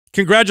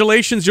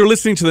Congratulations, you're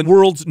listening to the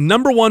world's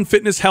 #1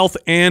 fitness, health,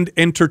 and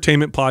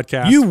entertainment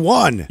podcast. You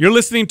won. You're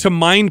listening to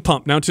Mind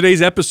Pump. Now,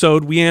 today's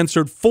episode, we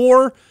answered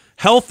 4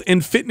 health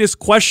and fitness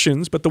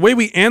questions, but the way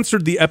we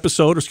answered the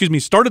episode, or excuse me,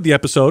 started the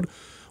episode,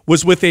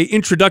 was with a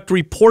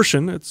introductory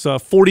portion. It's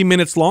 40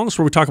 minutes long, so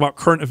where we talk about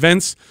current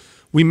events.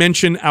 We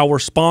mention our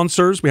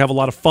sponsors. We have a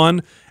lot of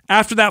fun.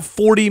 After that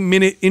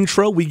 40-minute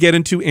intro, we get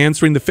into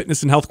answering the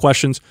fitness and health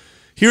questions.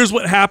 Here's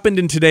what happened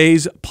in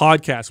today's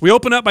podcast. We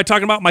open up by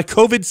talking about my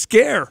COVID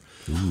scare.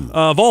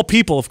 Of all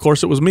people, of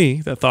course, it was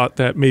me that thought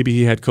that maybe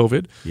he had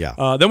COVID.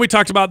 Yeah. Then we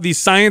talked about the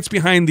science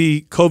behind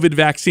the COVID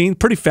vaccine.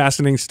 Pretty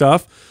fascinating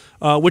stuff,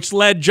 which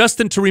led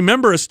Justin to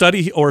remember a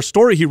study or a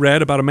story he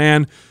read about a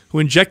man who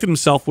injected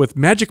himself with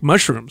magic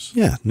mushrooms.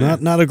 Yeah,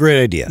 not a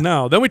great idea.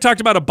 No. Then we talked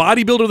about a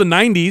bodybuilder of the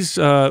 90s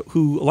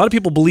who a lot of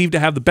people believe to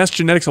have the best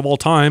genetics of all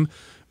time,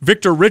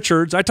 Victor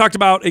Richards. I talked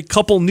about a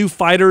couple new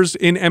fighters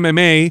in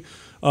MMA.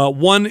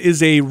 One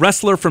is a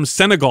wrestler from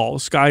Senegal.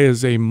 This guy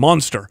is a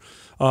monster.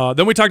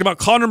 Then we talked about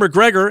Conor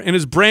McGregor and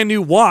his brand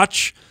new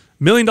watch,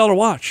 $1 million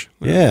watch.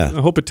 Yeah.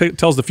 I hope it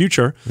tells the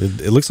future.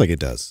 It looks like it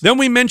does. Then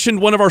we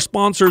mentioned one of our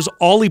sponsors,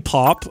 Oli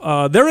Pop.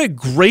 They're a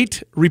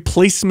great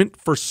replacement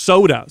for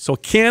soda. So a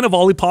can of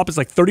Oli Pop is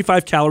like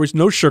 35 calories,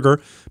 no sugar.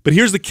 But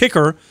here's the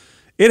kicker.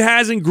 It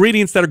has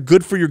ingredients that are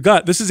good for your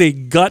gut. This is a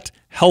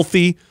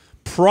gut-healthy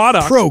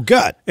product.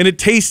 Pro-gut. And it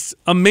tastes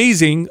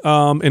amazing.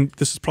 And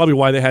this is probably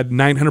why they had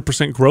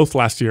 900% growth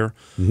last year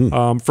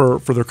for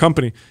their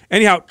company.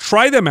 Anyhow,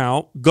 try them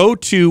out. Go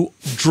to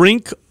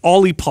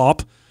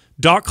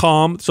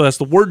drinkolipop.com. So that's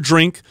the word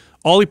drink.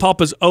 Olipop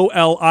is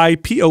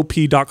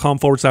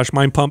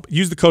OLIPOP.com/mindpump.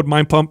 Use the code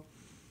mindpump.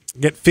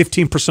 Get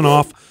 15%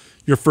 off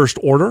your first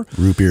order.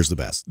 Root beer's the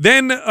best.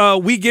 Then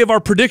we give our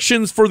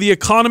predictions for the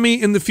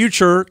economy in the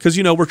future because,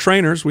 you know, we're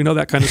trainers. We know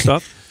that kind of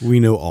stuff.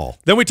 We know all.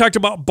 Then we talked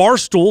about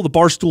Barstool, the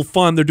Barstool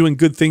Fund. They're doing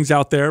good things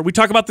out there. We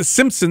talk about the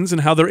Simpsons and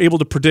how they're able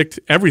to predict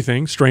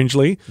everything,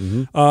 strangely.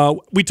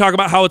 We talk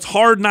about how it's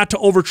hard not to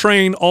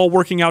overtrain, all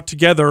working out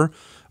together.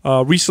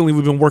 Recently,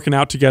 we've been working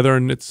out together,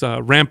 and it's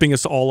ramping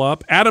us all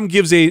up. Adam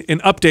gives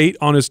an update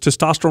on his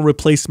testosterone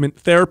replacement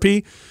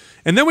therapy.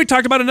 And then we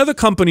talked about another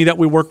company that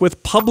we work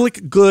with,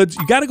 Public Goods.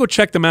 You got to go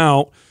check them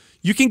out.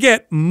 You can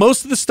get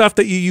most of the stuff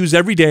that you use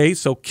every day,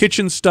 so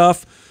kitchen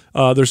stuff.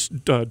 There's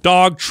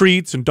dog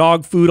treats and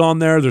dog food on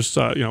there. There's,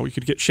 you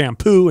could get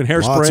shampoo and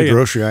hairspray. Lots of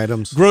grocery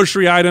items.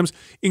 Grocery items.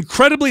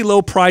 Incredibly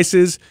low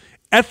prices,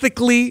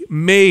 ethically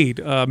made,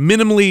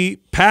 minimally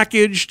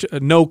packaged,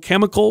 no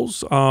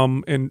chemicals,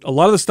 and a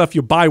lot of the stuff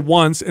you buy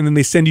once, and then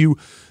they send you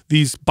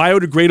these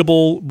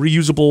biodegradable,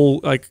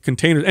 reusable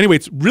containers. Anyway,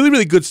 it's really,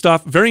 really good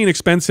stuff, very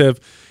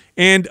inexpensive,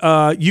 and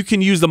you can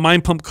use the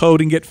Mind Pump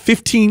code and get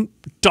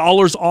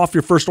 $15 off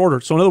your first order.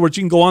 So in other words,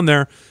 you can go on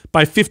there,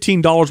 buy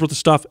 $15 worth of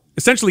stuff,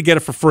 essentially get it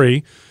for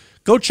free.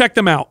 Go check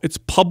them out. It's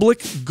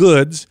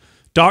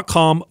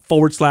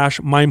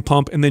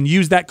publicgoods.com/mindpump, and then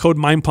use that code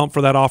mindpump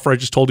for that offer I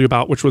just told you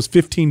about, which was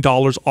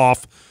 $15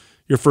 off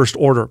your first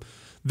order.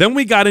 Then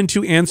we got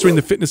into answering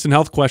the fitness and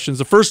health questions.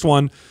 The first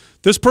one,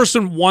 this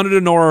person wanted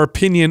to know our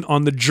opinion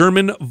on the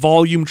German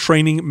volume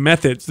training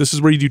methods. This is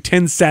where you do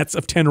 10 sets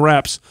of 10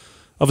 reps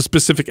of a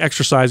specific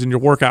exercise in your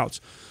workouts.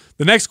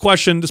 The next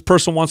question, this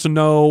person wants to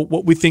know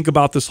what we think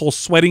about this whole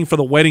sweating for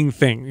the wedding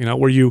thing, you know,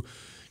 where you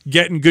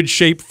get in good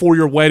shape for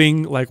your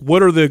wedding. Like,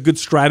 what are the good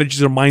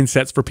strategies or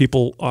mindsets for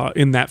people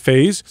in that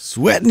phase?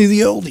 Sweating to the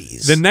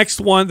oldies. The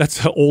next one,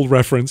 that's an old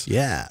reference.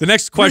 Yeah. The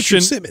next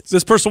question,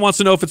 this person wants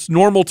to know if it's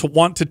normal to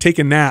want to take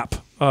a nap,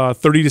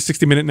 30 to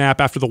 60-minute nap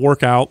after the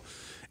workout.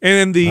 And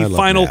then the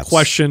final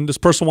question, this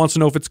person wants to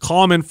know if it's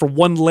common for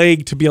one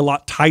leg to be a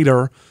lot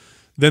tighter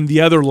than the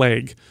other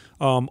leg.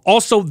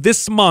 Also,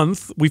 this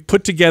month, we've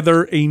put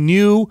together a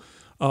new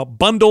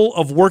bundle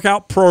of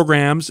workout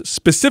programs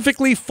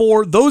specifically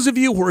for those of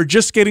you who are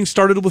just getting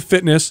started with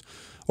fitness,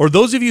 or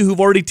those of you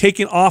who've already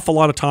taken off a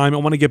lot of time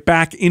and want to get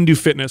back into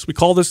fitness. We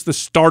call this the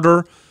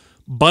Starter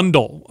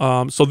Bundle.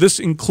 So this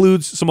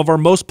includes some of our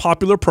most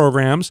popular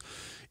programs.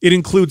 It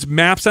includes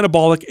MAPS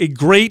Anabolic, a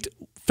great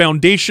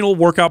foundational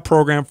workout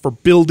program for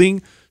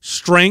building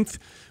strength,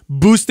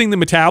 boosting the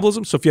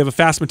metabolism. So if you have a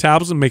fast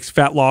metabolism, it makes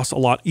fat loss a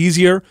lot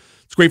easier.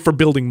 It's great for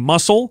building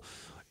muscle.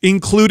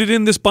 Included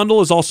in this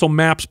bundle is also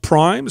MAPS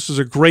Prime. This is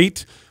a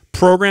great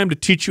program to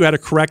teach you how to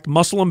correct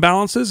muscle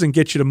imbalances and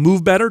get you to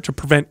move better to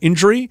prevent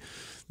injury.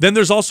 Then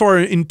there's also our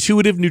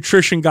intuitive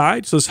nutrition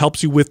guide. So this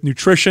helps you with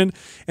nutrition.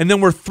 And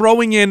then we're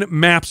throwing in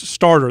MAPS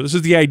Starter. This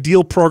is the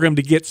ideal program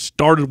to get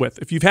started with.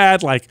 If you've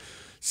had like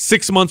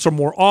 6 months or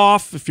more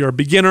off, if you're a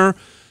beginner,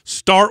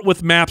 start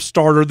with MAPS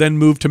Starter, then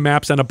move to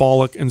MAPS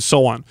Anabolic, and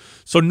so on.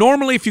 So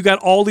normally, if you got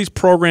all these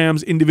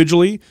programs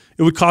individually,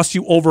 it would cost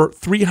you over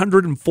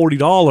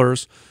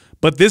 $340.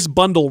 But this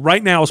bundle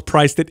right now is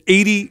priced at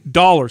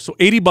 $80. So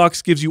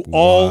 $80 gives you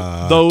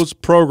all those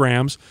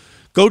programs.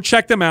 Go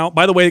check them out.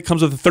 By the way, it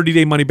comes with a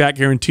 30-day money-back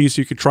guarantee,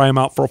 so you can try them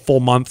out for a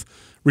full month.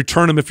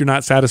 Return them if you're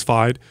not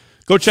satisfied.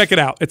 Go check it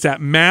out. It's at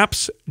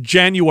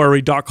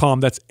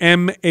mapsjanuary.com. That's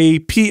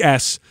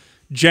MAPS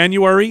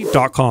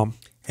January.com.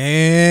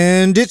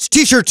 And it's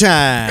t-shirt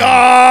time.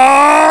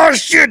 Oh,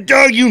 shit,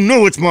 Doug. You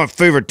know it's my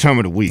favorite time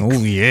of the week.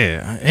 Oh,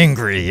 yeah.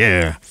 Angry,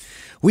 yeah.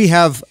 We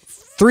have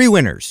 3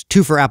 winners,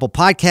 2 for Apple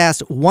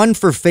Podcasts, 1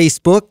 for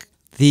Facebook.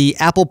 The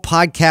Apple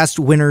Podcast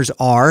winners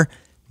are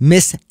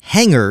Miss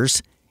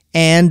Hangers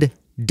and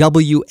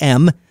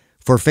WM.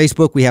 For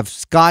Facebook, we have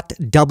Scott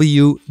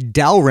W.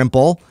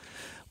 Dalrymple.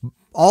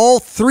 All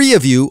 3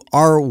 of you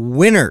are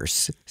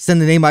winners. Send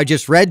the name I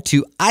just read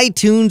to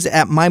iTunes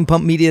at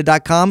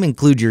mindpumpmedia.com.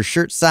 Include your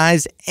shirt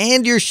size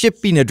and your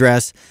shipping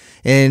address,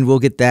 and we'll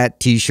get that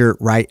t-shirt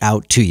right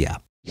out to you.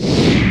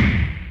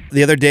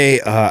 The other day,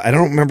 I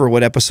don't remember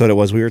what episode it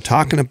was. We were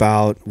talking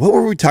about, what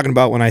were we talking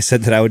about when I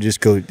said that I would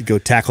just go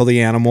tackle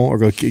the animal or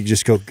go.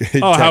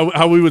 Oh,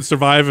 how we would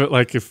survive it,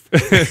 like if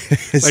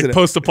like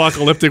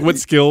post-apocalyptic. What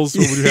skills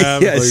would you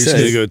have? Yeah, you just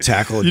need to go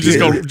tackle a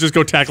deer. Just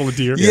go tackle a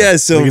deer. Yeah,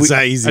 so it's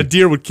that easy. A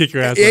deer would kick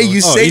your ass. Yeah,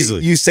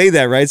 easily. You say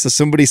that, right? So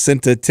somebody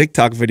sent a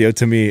TikTok video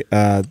to me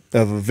of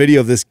a video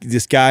of these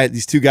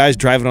 2 guys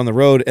driving on the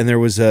road, and there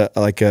was a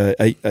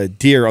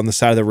deer on the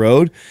side of the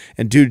road,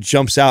 and dude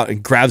jumps out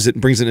and grabs it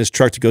and brings it in his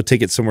truck to go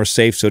take it somewhere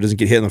safe so it doesn't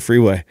get hit on the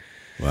freeway.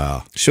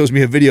 Wow. Shows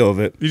me a video of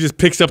it. He just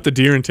picks up the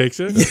deer and takes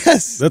it?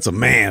 Yes. That's a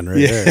man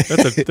right there.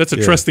 That's a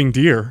trusting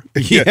deer.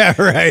 Yeah,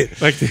 right.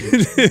 Like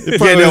it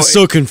probably was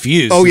so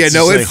confused. Oh yeah, it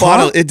definitely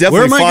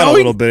fought a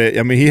little bit.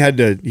 I mean, he had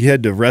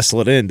to wrestle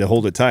it in to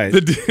hold it tight.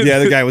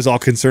 The guy was all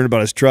concerned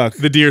about his truck.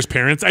 The deer's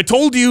parents, I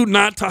told you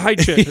not to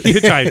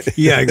hitchhike.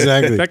 Yeah,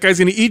 exactly. That guy's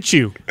gonna eat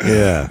you.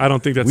 Yeah. I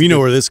don't think that's We know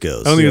where this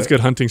goes. I don't think it's good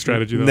hunting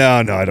strategy though.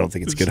 No, I don't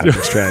think it's good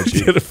hunting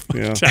strategy.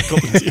 Tackle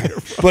the deer.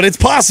 But it's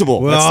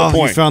possible. Well, that's the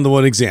point. You found the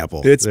one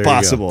example. It's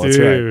possible. That's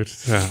Dude,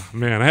 right. Oh,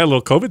 man, I had a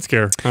little COVID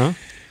scare, huh?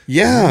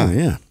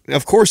 Yeah.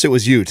 Of course it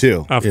was you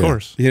too. Of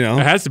course. You know?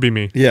 It has to be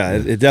me. Yeah,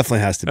 it definitely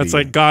has to be. That's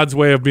like God's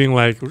way of being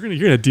like, you're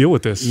gonna deal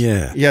with this.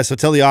 Yeah. Yeah, so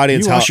tell the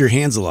audience You wash your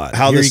hands a lot.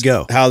 How Here this, you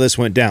go. How this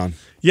went down.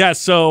 Yeah,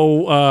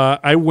 so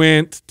I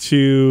went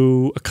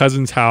to a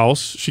cousin's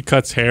house. She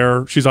cuts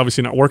hair. She's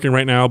obviously not working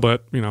right now,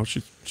 but you know,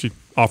 she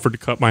offered to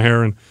cut my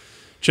hair and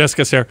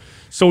Jessica's hair.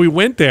 So we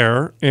went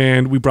there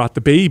and we brought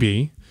the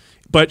baby.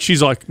 But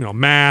she's like,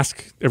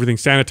 mask,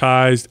 everything's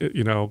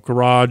sanitized,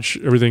 garage,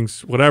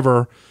 everything's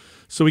whatever.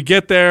 So we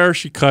get there,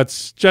 she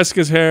cuts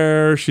Jessica's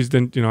hair. She's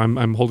then,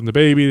 I'm holding the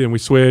baby, then we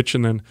switch,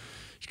 and then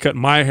she cut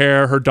my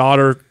hair. Her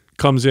daughter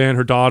comes in.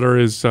 Her daughter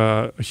is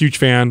a huge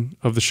fan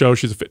of the show.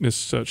 She's a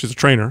fitness, she's a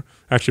trainer,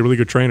 actually a really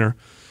good trainer.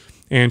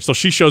 And so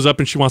she shows up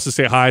and she wants to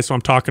say hi. So I'm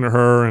talking to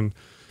her and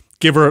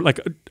give her like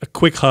a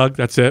quick hug.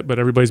 That's it. But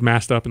everybody's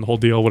masked up and the whole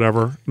deal,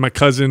 whatever. My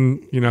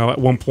cousin, at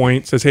one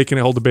point says, "Hey, can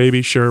I hold the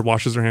baby?" Sure.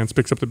 Washes her hands,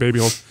 picks up the baby.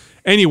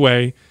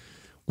 Anyway,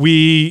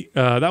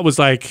 that was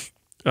like,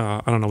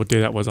 I don't know what day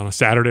that was, on a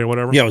Saturday or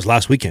whatever. Yeah, it was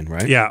last weekend,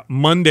 right? Yeah.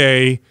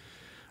 Monday,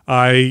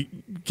 I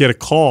get a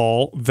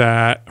call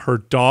that her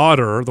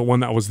daughter, the one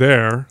that was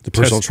there, the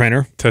personal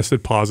trainer,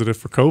 tested positive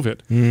for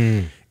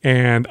COVID.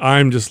 And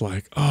I'm just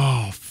like,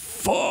 oh,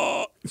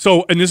 fuck.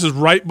 So, and this is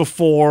right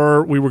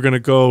before we were going to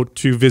go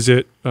to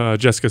visit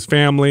Jessica's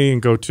family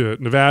and go to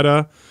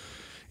Nevada.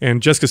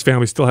 And Jessica's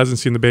family still hasn't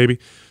seen the baby.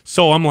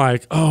 So I'm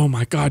like, oh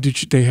my God, dude,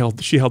 she held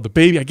the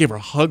baby. I gave her a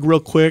hug real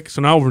quick.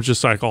 So now we're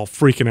just like all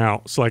freaking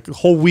out. So like the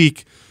whole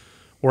week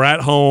we're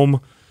at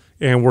home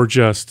and we're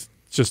just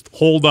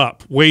holed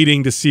up,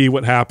 waiting to see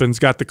what happens.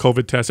 Got the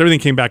COVID test. Everything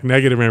came back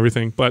negative and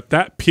everything. But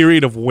that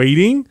period of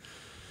waiting,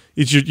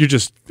 it's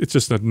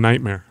just a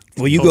nightmare.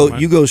 Well,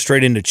 you go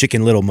straight into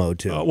Chicken Little mode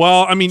too.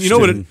 Well, I mean, you know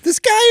what? This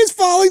guy is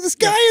falling. This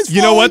guy is falling.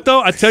 You know what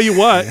though? I tell you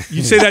what.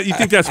 You say that, you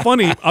think that's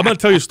funny. I'm going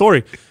to tell you a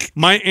story.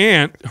 My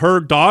aunt, her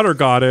daughter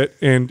got it,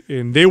 and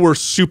they were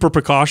super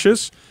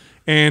precautious.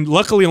 And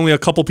luckily, only a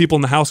couple people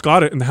in the house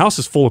got it, and the house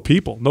is full of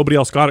people. Nobody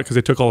else got it because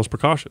they took all those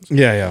precautions.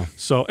 Yeah.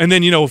 So, and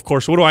then of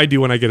course, what do I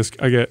do when I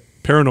get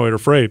paranoid or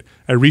afraid?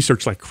 I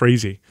research like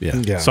crazy.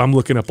 Yeah. So I'm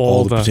looking up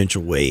all the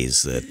potential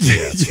ways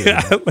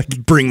that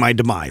like bring my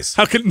demise.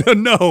 How can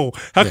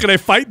I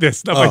fight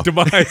this? Not my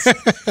demise.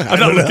 I'm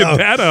not looking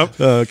that up.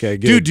 Okay,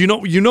 good. Dude, do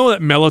you know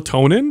that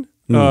melatonin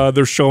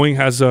they're showing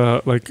has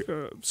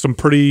some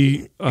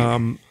pretty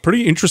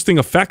interesting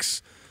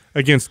effects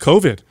against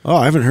COVID? Oh,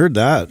 I haven't heard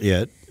that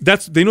yet.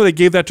 They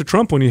gave that to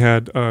Trump when he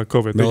had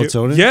COVID.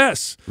 Melatonin?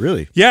 Yes.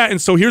 Really? Yeah, and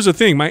so here's the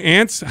thing. My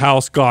aunt's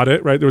house got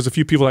it, right? There was a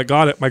few people that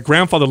got it. My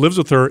grandfather lives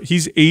with her.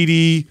 He's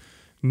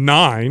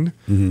 89,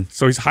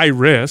 so he's high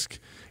risk.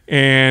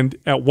 And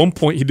at one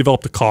point, he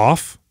developed a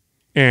cough,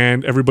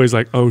 and everybody's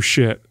like, oh,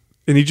 shit.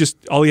 And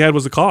all he had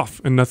was a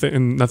cough, and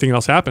nothing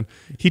else happened.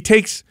 He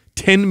takes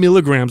 10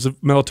 milligrams of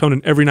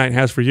melatonin every night and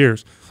has for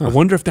years. I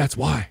wonder if that's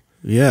why.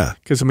 Yeah.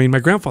 Because, I mean, my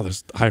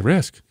grandfather's high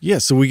risk. Yeah,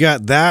 so we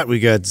got that.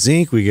 We got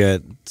zinc. We got,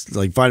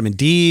 like, vitamin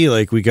D.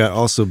 Like, we got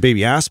also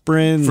baby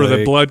aspirin. For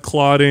the blood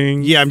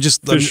clotting. Yeah,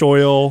 fish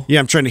oil. Yeah,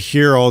 I'm trying to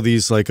hear all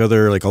these, like,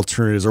 other, like,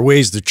 alternatives or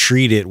ways to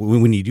treat it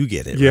when you do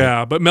get it.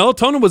 Yeah, right? but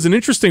melatonin was an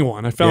interesting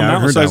one. I found I that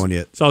haven't heard that one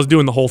yet. So I was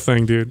doing the whole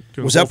thing, dude.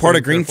 Was that part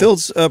of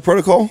Greenfield's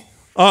protocol?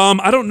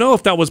 I don't know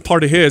if that was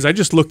part of his. I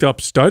just looked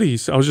up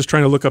studies. I was just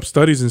trying to look up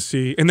studies and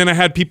see. And then I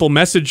had people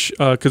message,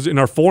 because in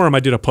our forum I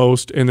did a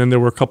post, and then there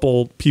were a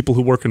couple people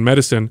who work in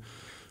medicine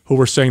who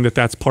were saying that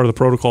that's part of the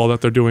protocol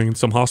that they're doing in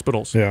some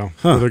hospitals. Yeah.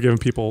 Where they're giving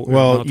people.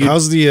 Well,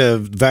 how's the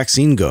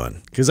vaccine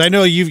going? Because I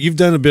know you've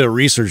done a bit of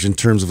research in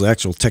terms of the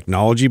actual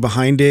technology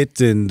behind it,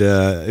 and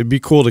it'd be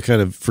cool to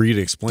kind of for you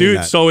to explain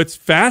that. So it's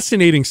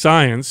fascinating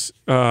science,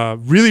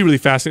 really, really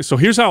fascinating. So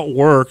here's how it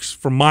works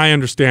from my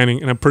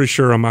understanding, and I'm pretty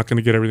sure I'm not going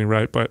to get everything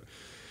right, but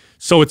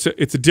so it's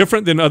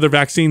different than other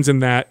vaccines in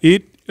that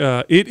it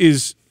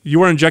is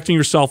you are injecting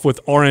yourself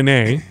with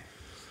RNA,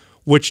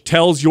 which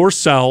tells your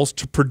cells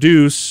to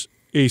produce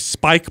a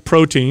spike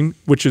protein,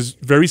 which is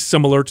very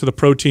similar to the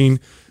protein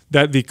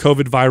that the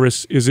COVID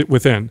virus is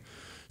within.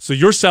 So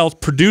your cells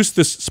produce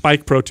this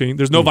spike protein.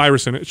 There's no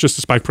virus in it. It's just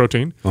a spike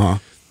protein.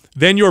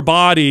 Then your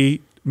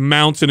body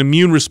mounts an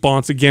immune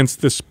response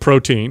against this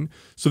protein.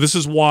 So this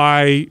is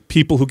why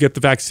people who get the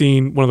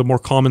vaccine, one of the more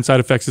common side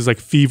effects is like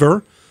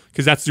fever,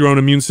 because that's your own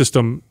immune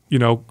system,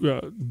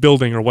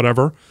 building or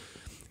whatever.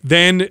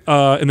 Then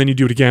and then you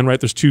do it again, right?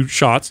 There's 2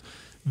 shots.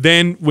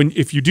 Then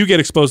if you do get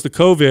exposed to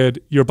COVID,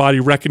 your body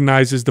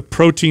recognizes the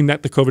protein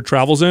that the COVID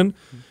travels in,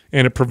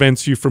 and it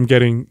prevents you from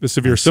getting the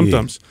severe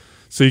symptoms.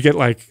 So you get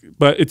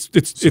but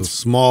it's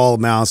small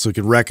amounts so it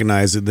can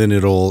recognize it. Then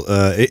it'll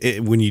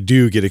when you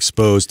do get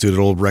exposed to it,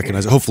 it'll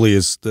recognize it. Hopefully,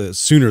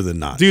 sooner than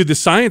not. Dude, the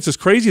science is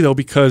crazy though,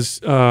 because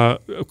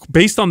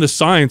based on the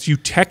science, you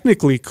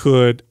technically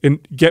could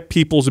get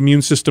people's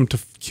immune system to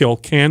kill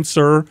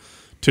cancer,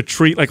 to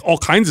treat all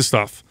kinds of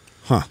stuff.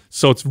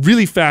 So it's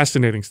really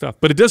fascinating stuff,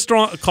 but it does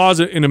cause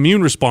an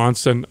immune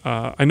response. And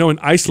I know in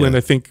Iceland,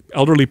 I think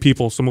elderly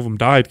people, some of them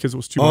died because it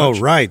was too much.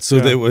 Oh, right. So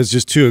it was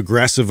just too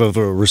aggressive of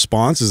a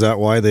response. Is that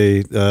why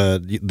they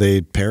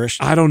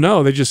perished? I don't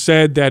know. They just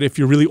said that if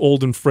you're really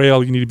old and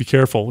frail, you need to be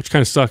careful, which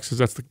kind of sucks because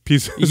that's the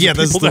piece. Yeah,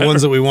 that's the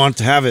ones that we want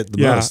to have it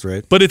the most,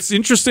 right? But it's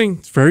interesting.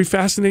 It's very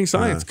fascinating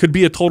science. Could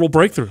be a total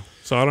breakthrough.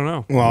 So I don't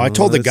know. Well, I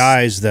told the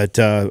guys that,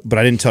 but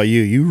I didn't tell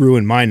you. You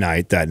ruined my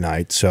night that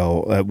night.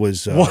 So it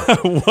was what?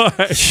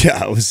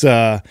 Yeah, it was.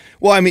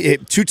 Well, I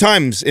mean, 2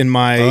 times in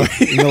my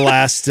in the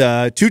last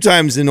 2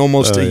 times in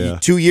almost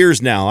 2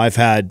 years now, I've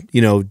had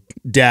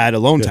dad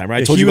alone time.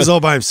 Right? I told he you was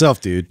all by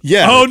himself, dude.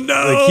 Yeah. Oh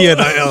no. He had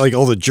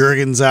all the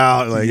Jergens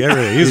out,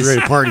 everything. He was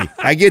ready to party.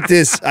 I got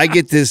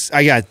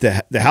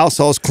the house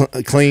all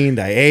cleaned.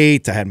 I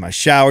ate. I had my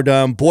shower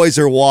done. Boys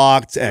are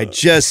walked. I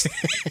just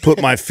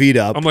put my feet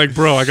up. I'm like,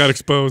 bro, I got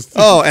exposed.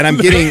 Oh, and I'm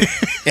getting,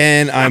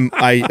 and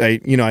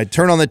I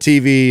turn on the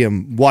TV.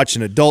 I'm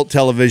watching adult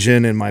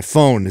television, and my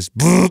phone is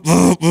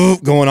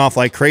going off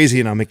like crazy,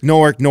 and I'm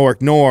ignore.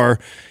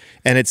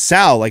 And it's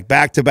Sal,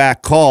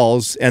 back-to-back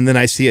calls, and then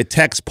I see a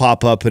text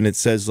pop up, and it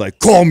says,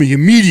 call me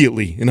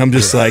immediately. And I'm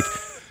just like,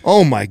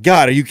 oh, my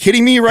God, are you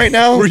kidding me right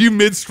now? Were you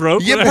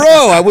mid-stroke? Yeah,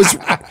 bro, I was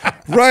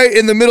right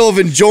in the middle of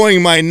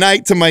enjoying my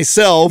night to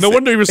myself. No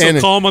wonder you were so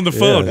calm on the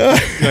phone.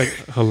 Yeah.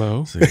 Hello?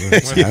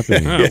 What's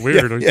happening?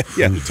 Weird. Yeah.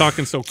 You're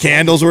talking so calm.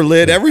 Candles were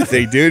lit,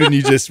 everything, dude, and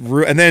you just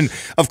and then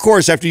of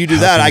course after you do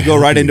that, I go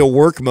right into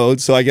work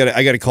mode. So I got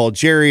to call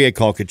Jerry, I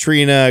call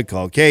Katrina, I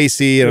call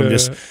Casey, and I'm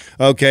just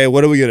okay.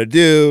 What are we gonna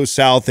do?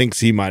 Sal thinks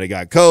he might have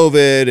got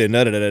COVID, and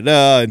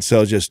and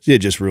so it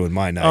just ruined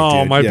my night.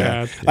 Oh, dude. my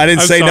bad. I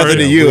didn't say sorry. nothing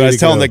to you. I was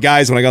telling go. the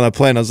guys when I got on the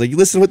plane. I was like,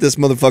 listen to what this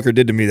motherfucker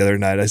did to me the other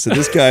night. I said,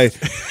 this guy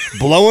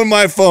blowing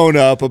my phone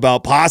up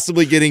about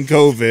possibly getting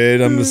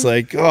COVID. I'm just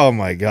like, oh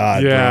my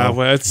God. Yeah,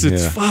 bro. well, it's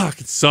fuck.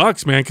 It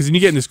sucks, man, because then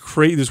you get in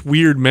this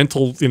weird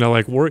mental,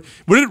 worry.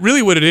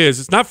 What it is,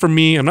 it's not for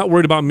me. I'm not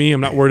worried about me.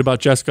 I'm not worried about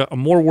Jessica. I'm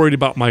more worried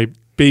about my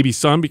baby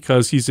son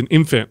because he's an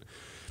infant,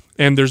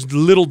 and there's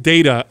little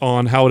data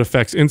on how it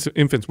affects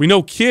infants. We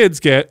know kids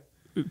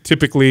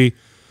typically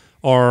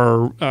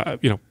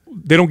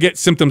they don't get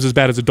symptoms as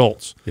bad as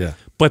adults. Yeah.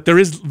 But there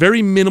is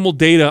very minimal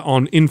data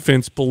on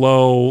infants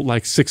below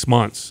 6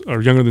 months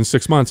or younger than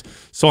 6 months.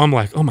 So I'm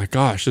like, oh my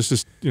gosh, this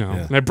is,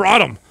 and I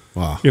brought him.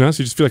 Wow. So you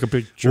just feel like a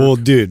big jerk. Well,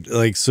 dude,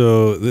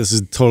 so this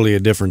is totally a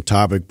different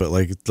topic, but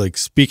like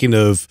speaking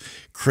of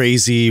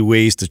crazy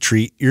ways to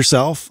treat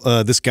yourself,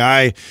 this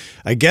guy,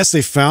 I guess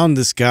they found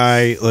this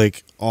guy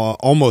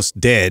almost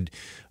dead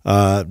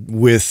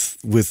with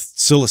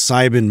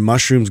psilocybin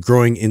mushrooms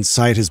growing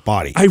inside his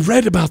body. I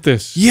read about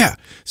this. Yeah.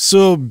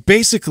 So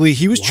basically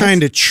he was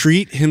trying to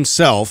treat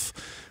himself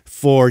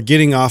for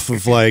getting off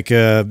of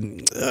opiates.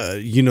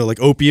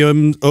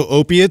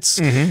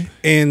 Mm-hmm.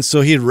 And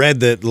so he had read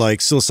that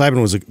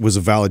psilocybin was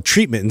a valid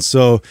treatment. And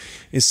so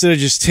instead of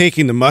just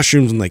taking the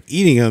mushrooms and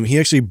eating them, he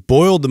actually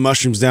boiled the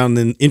mushrooms down and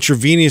then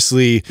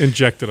intravenously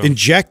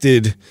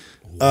injected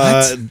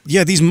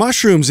these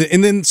mushrooms,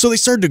 and then so they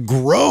started to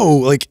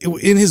grow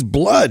in his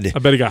blood. I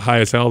bet he got high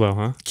as hell though,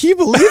 huh? Can you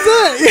believe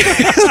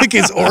that?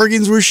 His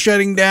organs were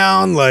shutting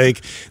down. They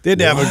had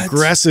to have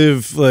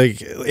aggressive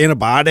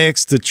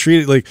antibiotics to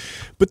treat it.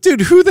 But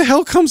dude, who the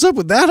hell comes up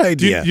with that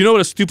idea? You know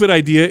what a stupid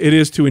idea it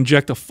is to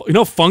inject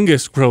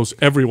fungus grows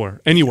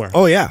everywhere, anywhere.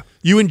 Oh yeah,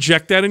 you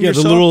inject that in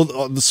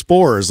yourself. The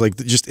spores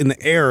just in the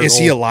air. Is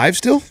he alive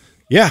still?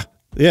 Yeah.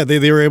 Yeah,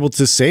 they were able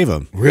to save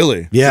him.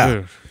 Really? Yeah.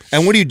 Dude.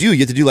 And what do? You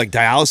have to do like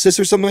dialysis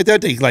or something like that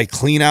to like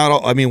clean out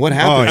all, I mean, what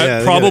happened? Oh,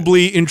 yeah.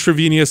 Probably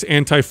intravenous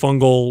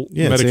antifungal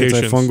it's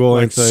medications. antifungal,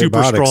 like super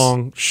antibiotics.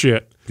 strong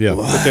shit. Yeah.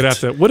 But they'd have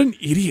to. What an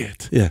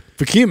idiot. Yeah.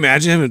 But can you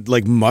imagine having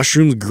like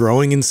mushrooms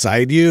growing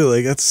inside you?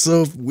 Like that's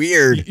so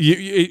weird.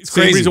 It's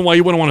the crazy. reason why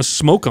you wouldn't want to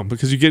smoke them,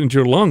 because you get into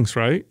your lungs,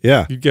 right?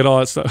 Yeah. You get all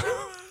that stuff.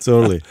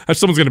 Totally.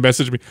 Someone's going to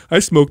message me. I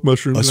smoke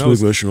mushrooms. I and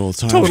smoke mushrooms all the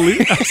time. Totally.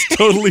 That's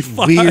totally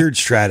fine. Weird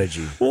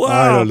strategy. Wow.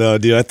 I don't know,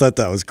 dude. I thought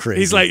that was crazy.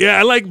 He's like, yeah,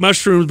 I like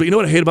mushrooms, but you know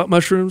what I hate about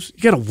mushrooms?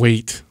 You got to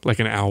wait like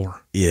an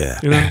hour. yeah.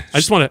 You know, I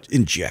just want to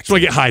Inject.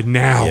 get high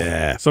now.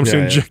 Yeah. So I'm just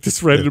going to inject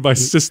this right into my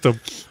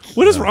system.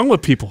 What is wrong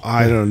with people?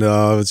 I don't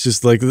know. It's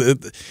just like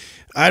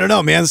I don't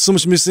know, man. There's so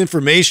much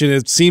misinformation.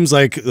 It seems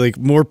like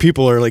more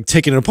people are like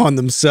taking it upon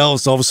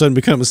themselves to all of a sudden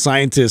become a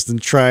scientist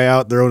and try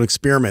out their own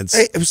experiments.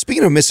 Hey,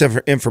 speaking of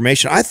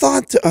misinformation, I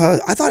thought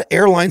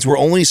airlines were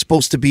only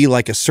supposed to be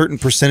like a certain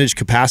percentage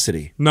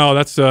capacity. No,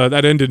 that's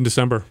that ended in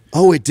December.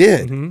 Oh, it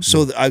did.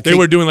 So They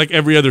were doing like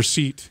every other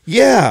seat.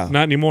 Yeah,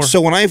 Not anymore.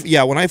 So when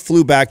I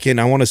flew back in,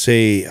 I want to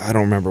say I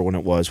don't remember when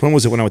it was. When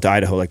was it? When I went to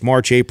Idaho, like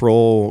March,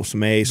 April,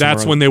 May.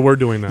 That's when they were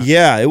doing that.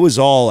 Yeah, it was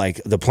all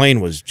like the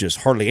plane was just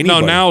hardly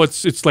anybody. No, now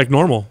it's like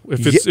normal.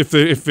 If it's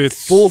if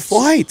it's full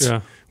flight.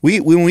 Yeah.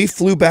 When we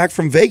flew back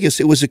from Vegas,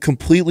 it was a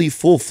completely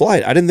full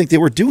flight. I didn't think they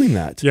were doing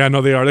that. Yeah,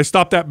 no, they are. They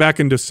stopped that back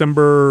in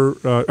December.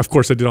 Of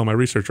course, I did all my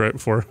research right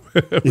before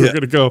we were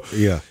going to go.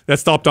 Yeah. That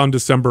stopped on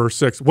December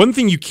 6th. One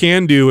thing you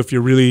can do if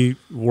you're really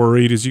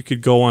worried is you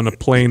could go on a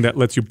plane that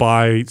lets you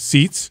buy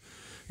seats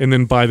and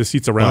then buy the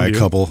seats around you. A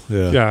couple.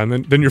 Yeah. Yeah,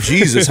 and then you're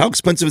Jesus, how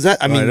expensive is that?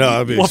 I mean, I know,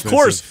 that'd be well, of expensive.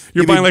 course,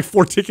 you're buying like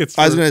 4 tickets.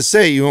 I was going to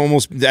say, you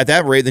almost at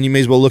that rate, then you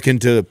may as well look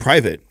into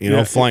private. You know,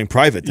 Yeah. flying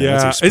private. Then. Yeah,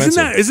 That's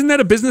expensive. isn't that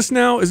a business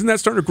now? Isn't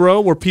that starting to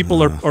grow where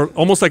people are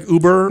almost like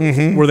Uber,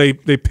 where they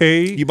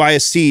pay? You buy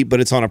a seat, but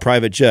it's on a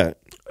private jet.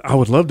 I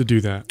would love to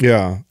do that.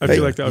 Yeah, I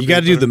feel like that. Would You be got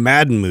to do better. the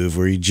Madden move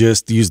where you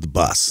just use the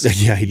bus.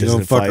 Yeah, he you doesn't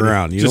don't fuck fly.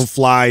 around. You don't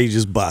fly. You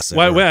just bus.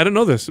 Why? everywhere. Wait, I didn't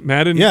know this.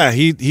 Madden. Yeah,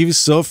 he was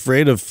so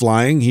afraid of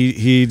flying.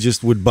 He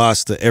just would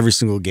bust to every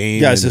single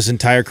game. Yeah, it's and- his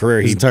entire career.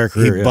 His entire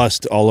career, He yeah.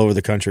 bust all over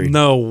the country.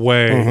 No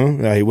way.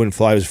 Yeah, he wouldn't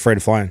fly. He was afraid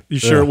of flying. You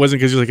sure it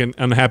wasn't because you're like an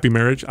unhappy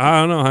marriage?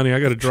 I don't know, honey.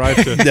 I got to drive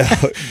to.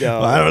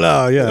 No, I don't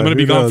know. Yeah, I'm going to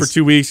be who gone knows? for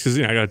 2 weeks because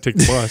I got to take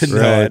the bus. No,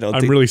 Right. I don't I'm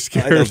think- really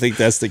scared. I don't think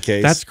that's the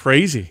case. That's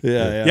crazy.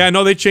 Yeah. Yeah,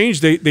 no, they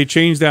changed. They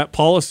changed that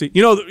policy.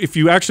 You know, if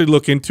you actually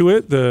look into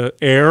it, the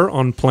air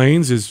on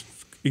planes is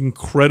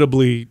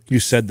incredibly You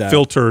said that.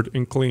 filtered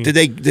and clean. Did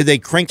they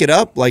crank it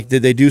up? Like,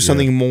 did they do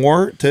something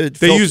more to?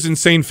 They use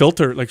insane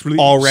filter, like really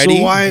Already?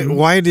 So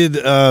why did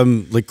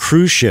like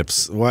cruise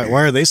ships? Why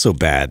are they so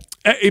bad?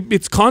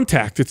 It's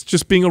contact. It's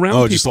just being around Oh,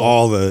 people. just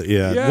all the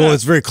Yeah. Well,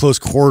 it's very close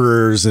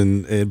quarters,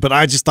 and but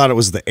I just thought it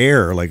was the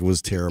air, like it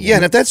was terrible. Yeah,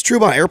 and if that's true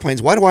about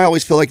airplanes, why do I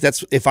always feel like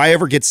that's if I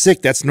ever get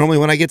sick, that's normally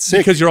when I get sick?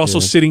 Because you're also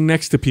sitting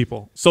next to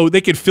people, so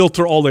they could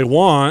filter all they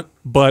want.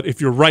 But if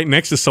you're right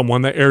next to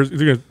someone, that air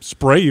they're going to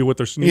spray you with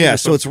their sneeze. yeah,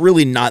 so it's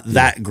really not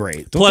that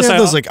great. Don't Plus, they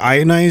have I- those like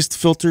ionized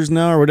filters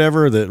now or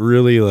whatever that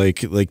really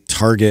like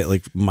target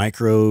like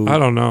micro? I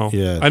don't know.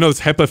 Yeah. I know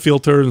it's HEPA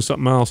filter and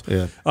something else.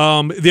 Yeah.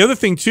 The other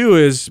thing too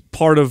is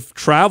part of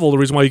travel. The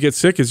reason why you get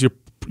sick is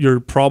you're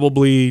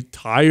probably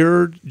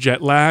tired,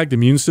 jet lagged,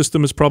 immune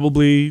system is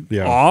probably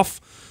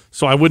off.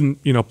 So I wouldn't,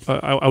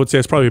 I would say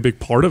it's probably a big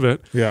part of it.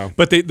 Yeah.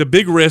 But the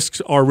big risks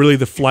are really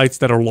the flights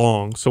that are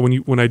long. So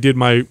when I did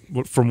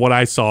from what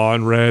I saw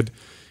and read,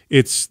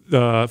 it's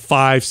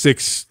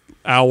 5-6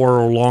 hour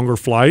or longer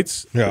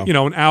flights. Yeah.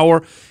 An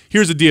hour.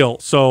 Here's the deal.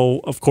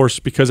 So of course,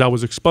 because I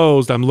was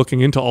exposed, I'm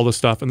looking into all this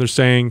stuff, and they're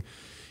saying,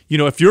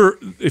 if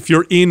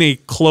you're in a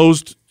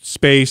closed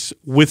space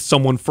with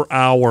someone for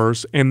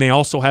hours and they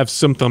also have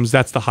symptoms,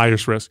 that's the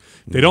highest risk.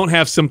 They don't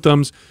have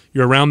symptoms,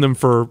 you're around them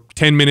for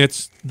 10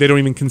 minutes, they don't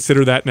even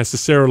consider that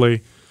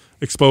necessarily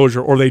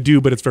exposure, or they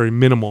do, but it's very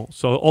minimal.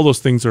 So all those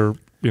things are,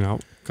 kind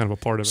of a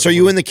part of it. So are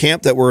you in the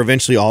camp that we're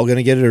eventually all going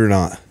to get it or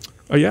not?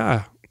 Oh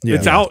yeah.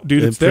 It's out,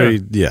 dude. It's pretty-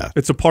 there. yeah.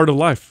 It's a part of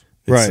life.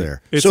 It's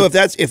there. So if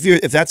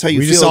that's how you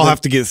We feel, just all then-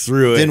 have to get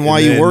through it. Then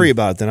why and you worry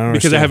about it? Then I don't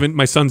Because understand.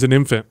 my son's an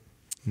infant.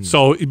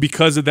 So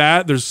because of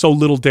that, there's so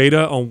little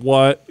data on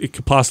what it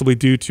could possibly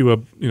do to a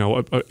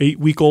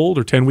 8-week-old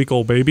or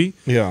 10-week-old baby.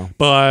 Yeah.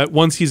 But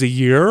once he's a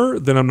year,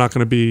 then I'm not going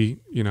to be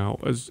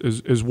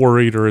as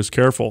worried or as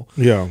careful.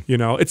 Yeah.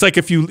 It's like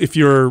if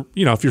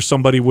you're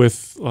somebody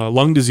with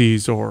lung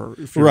disease or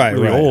if you're Right,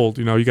 really right. old,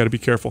 you got to be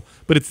careful.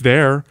 But it's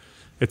there,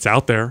 it's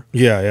out there.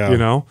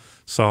 Yeah.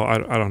 So I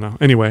don't know.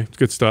 Anyway,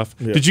 good stuff.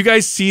 Yeah. Did you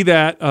guys see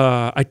that?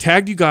 I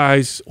tagged you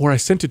guys, or I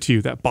sent it to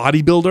you. That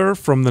bodybuilder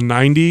from the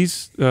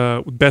 '90s,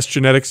 best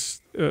genetics.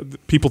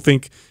 People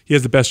think he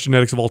has the best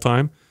genetics of all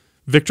time.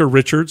 Victor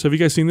Richards. Have you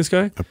guys seen this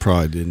guy? I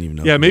probably didn't even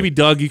know. Yeah, maybe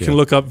Doug. You can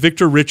look up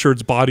Victor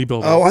Richards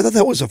bodybuilder. Oh, I thought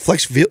that was a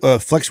Flex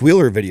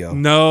Wheeler video.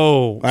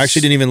 No, I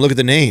actually didn't even look at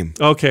the name.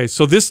 Okay,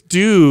 so this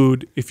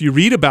dude, if you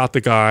read about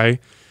the guy,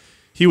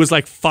 he was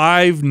like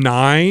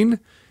 5'9",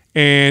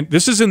 and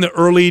this is in the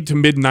early to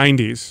mid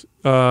 90s.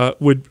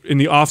 would in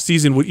the off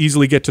season would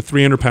easily get to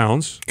 300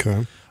 pounds.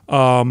 Okay.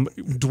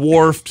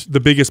 Dwarfed the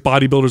biggest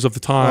bodybuilders of the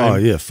time. Oh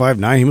yeah,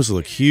 5'9". He must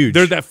look huge.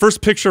 That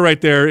first picture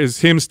right there is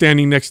him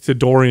standing next to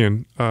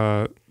Dorian,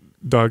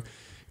 Doug,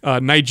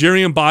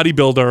 Nigerian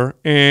bodybuilder,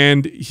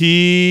 and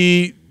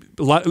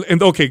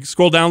okay,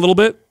 scroll down a little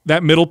bit.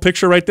 That middle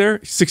picture right there,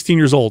 16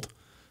 years old.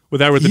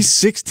 He's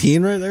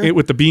 16 right there?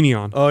 With the beanie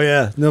on. Oh,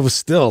 yeah. No, but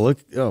still, look.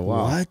 Oh,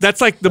 wow. What? That's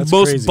like the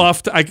most crazy.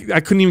 Buffed. I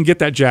couldn't even get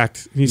that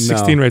jacked. He's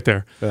 16 right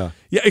there. Yeah.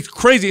 Yeah, it's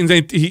crazy. And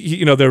then,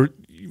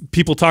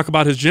 people talk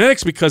about his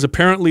genetics because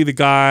apparently the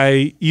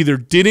guy either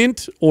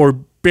didn't or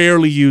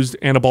barely used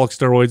anabolic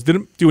steroids,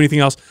 didn't do anything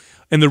else.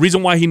 And the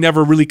reason why he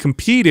never really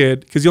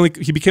competed, because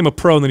he became a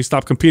pro and then he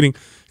stopped competing,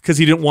 because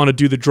he didn't want to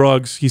do the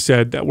drugs, he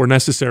said, that were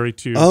necessary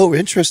to. Oh,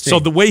 interesting. So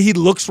the way he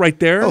looks right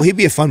there. Oh, he'd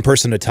be a fun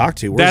person to talk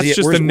to. Where's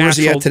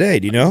he at today?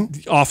 Do you know?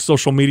 Off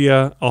social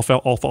media, off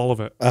all of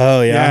it.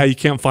 Oh, yeah. Yeah, you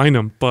can't find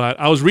him. But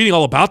I was reading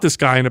all about this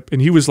guy,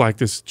 and he was like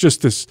this.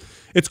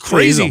 It's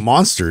crazy. He's a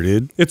monster,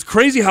 dude. It's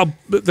crazy how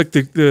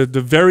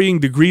the varying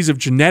degrees of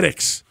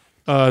genetics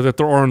that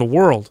there are in the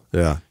world.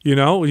 Yeah.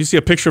 You see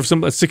a picture of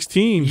somebody at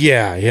 16.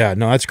 Yeah.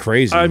 No, that's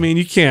crazy. I mean,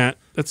 you can't.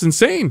 That's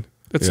insane.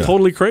 That's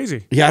totally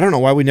crazy. Yeah, I don't know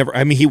why we never.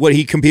 I mean,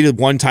 he competed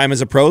one time as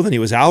a pro, then he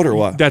was out, or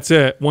what? That's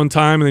it. One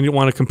time, and then you didn't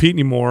want to compete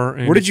anymore.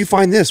 Where did you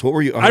find this? What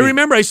were you? I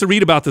remember I used to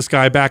read about this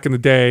guy back in the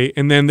day,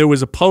 and then there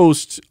was a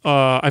post.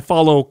 I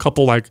follow a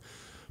couple like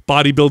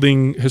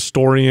bodybuilding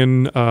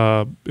historian,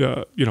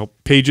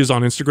 pages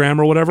on Instagram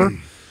or whatever,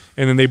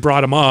 and then they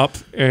brought him up,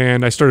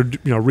 and I started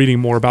reading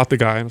more about the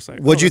guy, and I was like,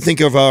 what'd you think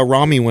of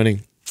Rami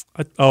winning?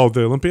 The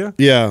Olympia?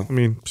 Yeah. I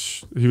mean,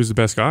 he was the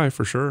best guy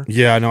for sure.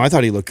 Yeah, no, I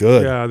thought he looked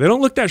good. Yeah, they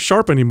don't look that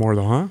sharp anymore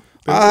though, huh?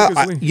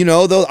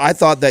 Though I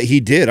thought that he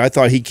did. I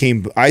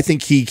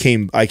think he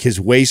came like his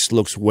waist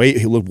looked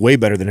way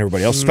better than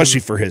everybody else,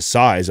 especially for his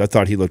size. I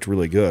thought he looked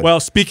really good.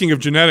 Well, speaking of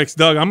genetics,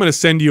 Doug, I'm going to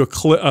send you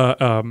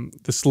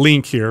this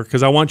link here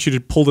because I want you to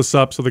pull this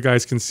up so the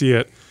guys can see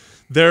it.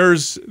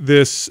 There's an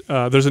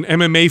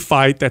MMA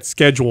fight that's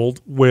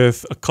scheduled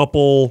with a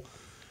couple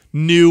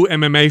new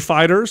MMA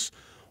fighters.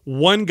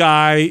 One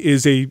guy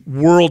is a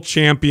world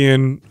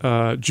champion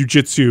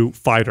jiu-jitsu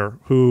fighter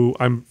who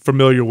I'm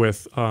familiar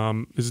with.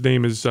 His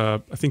name is, I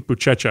think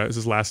Buchecha is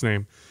his last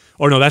name.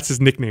 Or no, that's his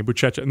nickname,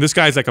 Buchecha. And this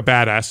guy's like a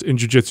badass in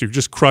jiu-jitsu,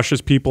 just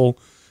crushes people,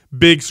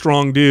 big,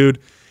 strong dude.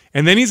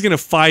 And then he's going to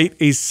fight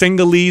a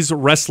Senegalese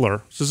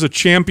wrestler. So this is a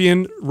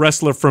champion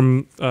wrestler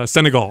from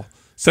Senegalese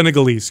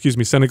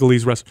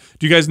wrestler.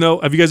 Do you guys know,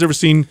 have you guys ever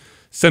seen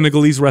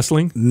Senegalese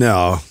wrestling?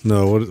 No. What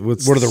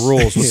are the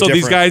rules? So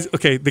these guys,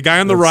 okay, the guy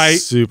on the right,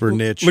 super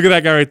niche. Look at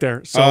that guy right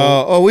there.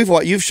 So,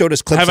 you've showed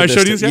us clips. Have of I this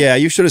showed you this? Yeah,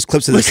 you've showed us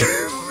clips of this.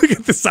 Look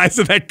at the size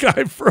of that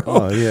guy, bro.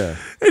 Oh yeah,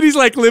 and he's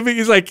like living.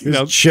 He's like,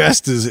 his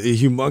chest is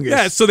humongous.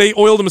 Yeah. So they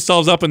oil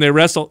themselves up and they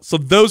wrestle. So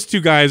those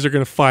two guys are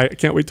gonna fight. I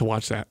can't wait to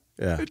watch that.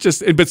 Yeah.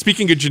 But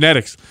speaking of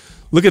genetics,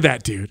 look at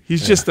that dude.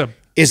 He's just a.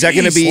 Is that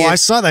going to be? Well, I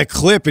saw that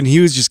clip, and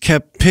he was just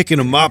kept picking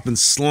him up and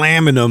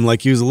slamming him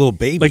like he was a little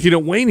baby. Like he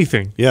didn't weigh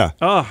anything. Yeah.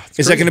 Oh,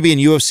 is that going to be in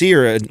UFC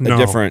or a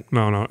different?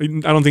 No. I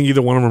don't think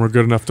either one of them are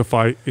good enough to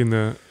fight in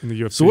the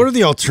UFC. So what are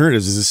the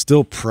alternatives? Is it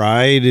still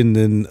Pride and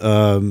then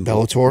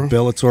Bellator?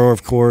 Bellator,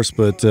 of course,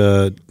 but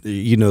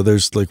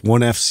there's like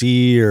ONE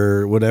FC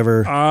or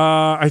whatever.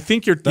 I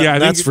think you're. I think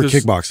that's for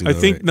kickboxing. I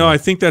think right? I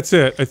think that's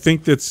it. I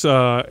think that's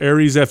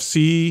Aries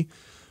FC.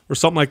 Or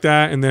something like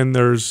that, and then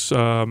there's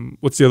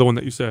what's the other one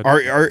that you said?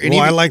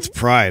 I liked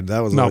Pride.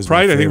 That was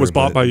Pride. I think was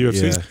bought by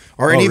UFC. Yeah.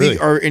 Are any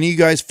of you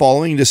guys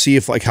following to see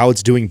if like how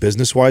it's doing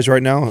business wise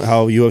right now?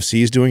 How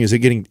UFC is doing? Is it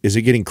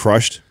getting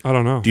crushed? I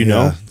don't know. Do you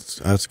know?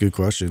 That's a good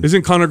question.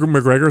 Isn't Conor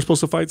McGregor supposed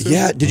to fight soon?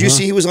 Yeah. Did you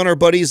see he was on our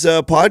buddy's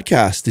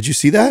podcast? Did you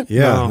see that?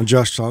 Yeah, no.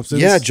 Josh Thompson.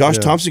 Yeah, Josh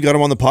Thompson got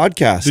him on the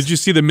podcast. Did you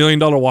see the $1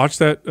 million watch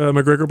that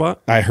McGregor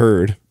bought? I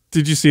heard.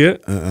 Did you see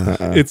it?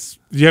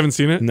 You haven't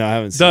seen it? No, I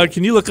haven't seen Doug, it.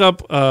 can you look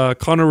up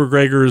Conor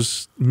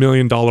McGregor's $1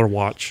 million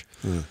watch?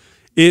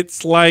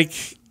 It's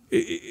like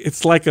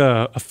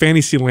a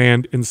fantasy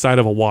land inside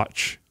of a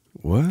watch.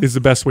 What is the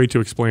best way to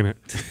explain it?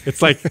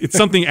 It's like it's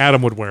something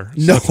Adam would wear.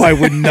 No, I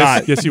would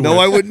not. Yes, you would. No,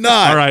 I would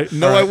not. All right.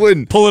 I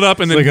wouldn't. Pull it up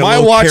and then like my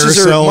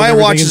watches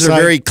are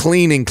very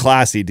clean and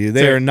classy, dude.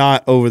 They are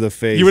not over the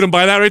face. You wouldn't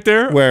buy that right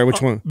there? Where? Which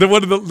one? The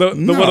one of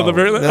the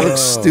very. That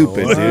looks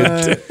stupid,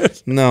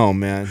 dude. No,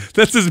 man.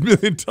 That's his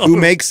 $1 million. Who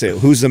makes it?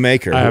 Who's the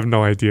maker? I have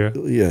no idea.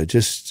 Yeah,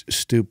 just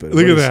stupid.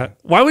 Look at that.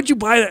 Why would you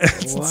buy that?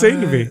 It's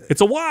insane to me. It's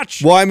a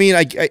watch. Well, I mean,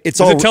 Does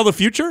it tell the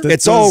future?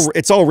 It's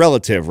all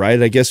relative,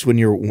 right? I guess when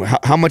you're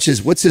how much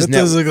is what's his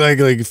net? Does look like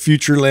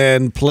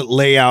Futureland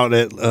layout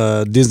at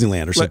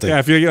Disneyland or something. Yeah,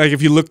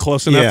 if you look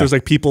close enough, there's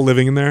like people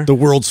living in there. The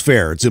World's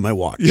Fair. It's in my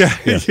watch. Yeah,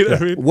 you know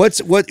what I mean?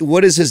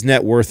 What is his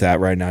net worth at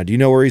right now? Do you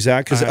know where he's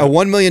at? Because a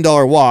 $1 million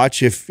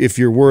watch, if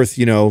you're worth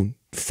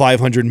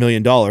 $500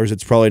 million,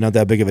 it's probably not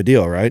that big of a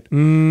deal, right? I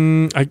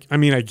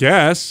mean, I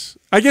guess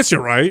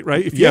you're right.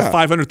 If you have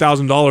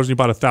 $500,000 and you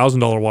bought a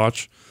 $1,000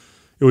 watch,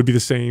 it would be the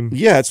same.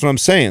 Yeah, that's what I'm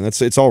saying.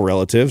 It's all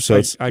relative.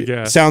 So I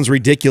guess it sounds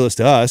ridiculous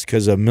to us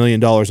because $1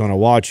 million on a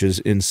watch is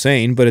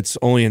insane, but it's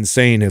only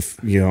insane if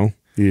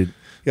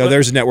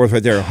there's a net worth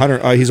right there.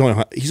 100. He's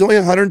only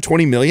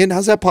 120 million.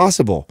 How's that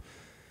possible?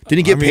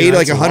 Didn't he get paid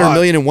like 100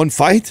 million in one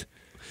fight?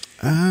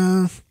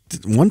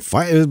 One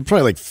fight,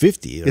 probably like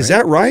 50. Right? Is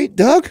that right,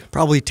 Doug?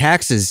 Probably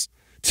taxes.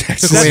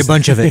 Took away a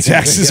bunch of it.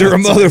 Taxes are a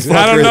motherfucker.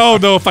 I don't know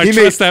though if I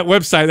trust that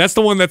website. That's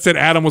the one that said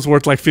Adam was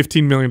worth like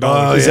 $15 million.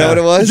 Is that what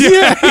it was?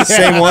 Yeah.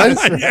 Same one?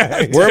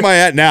 Yeah. Where am I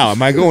at now?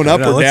 Am I going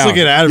up or let's down? look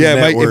at Adam's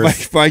net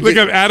worth. Look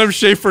at Adam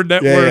Schaefer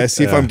net worth. Yeah,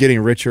 see if I'm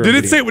getting richer.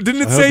 Didn't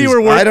it say you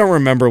were worth? I don't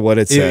remember what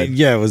it said.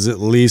 Yeah, it was at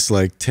least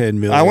like 10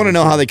 million. I want to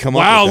know how they come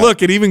up with that. Wow, look,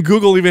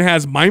 Google even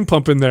has Mind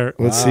Pump in there.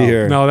 Let's see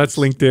here. No, that's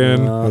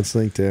LinkedIn. That's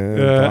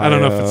LinkedIn. I don't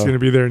know if it's going to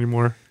be there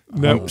anymore.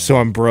 No. So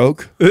I'm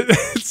broke. It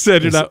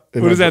said you're not.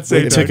 What does that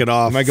say? Took it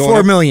off. Am I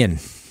going $4 million.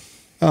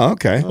 Oh,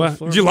 okay. Well,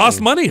 you lost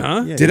money,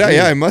 huh? Did I?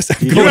 Yeah, I must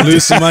have. You're going to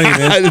lose some money,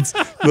 man.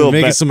 You're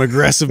making some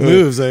aggressive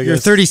moves, I guess. You're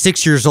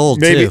 36 years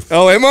old, Maybe. too.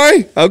 Oh, am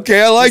I?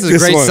 Okay, I like this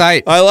is a great one.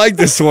 site. I like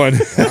this one.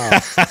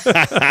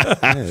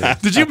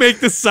 Did you make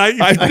this site?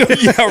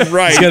 Yeah,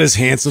 right. He's got his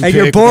handsome And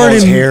pic you're born with all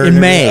his hair in and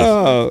May.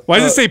 Oh, Why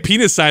does it say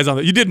penis size on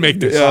it? You did make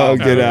this. oh,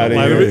 get out of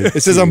here.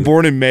 It says I'm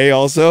born in May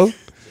also.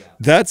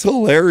 That's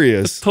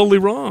hilarious. Totally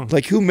wrong.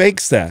 Like, who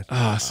makes that?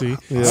 See,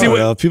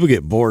 well, people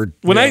get bored.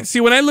 when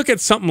I look at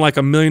something like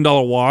 $1 million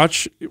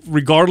watch,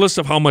 regardless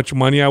of how much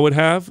money I would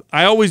have,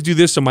 I always do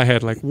this in my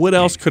head: like, what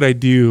else could I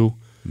do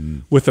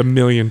with $1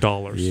 million?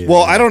 Yeah.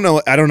 Well, I don't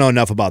know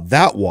enough about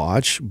that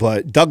watch,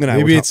 but Doug and I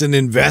maybe it's an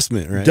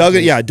investment, right? Doug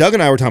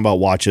and I were talking about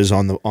watches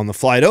on the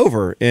flight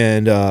over,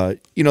 and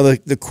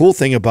the cool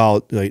thing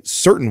about like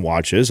certain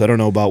watches, I don't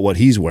know about what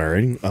he's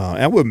wearing.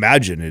 I would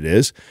imagine it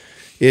is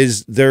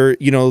they're,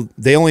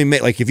 they only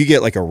make, like, if you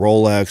get like a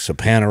Rolex, a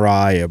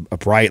Panerai, a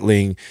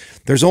Breitling,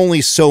 there's only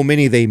so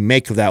many they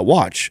make of that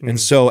watch. And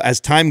so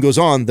as time goes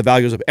on, the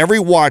value goes up. Every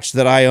watch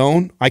that I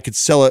own, I could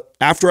sell it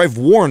after I've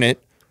worn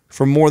it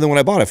for more than what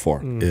I bought it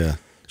for. Yeah.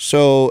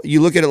 So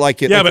you look at it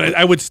like it. Yeah, like, but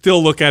I would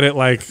still look at it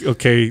like,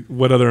 okay,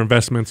 what other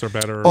investments are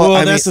better?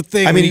 Well, that's the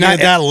thing. I mean, at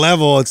that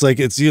level, it's like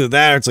it's either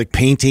that or it's like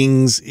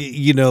paintings,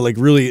 like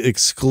really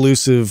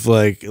exclusive,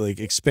 like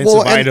expensive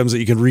items that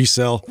you can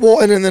resell. Well,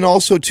 and then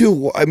also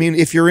too, I mean,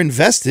 if you're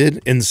invested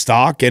in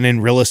stock and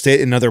in real estate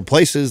in other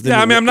places, then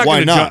I'm not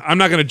why not? I'm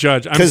not going to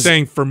judge. I'm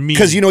saying for me,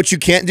 because you know what you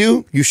can't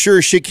do. You sure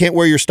as shit can't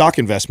wear your stock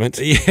investment.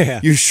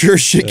 Yeah. You sure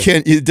as shit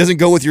can't. It doesn't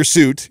go with your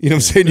suit. You know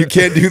what I'm saying? You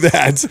can't do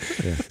that.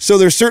 So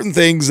there's certain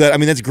things that, I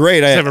mean, that's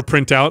great. I have a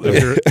printout of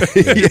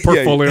your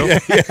portfolio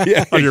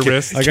on your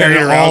wrist. I got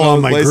it all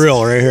on my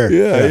grill right here.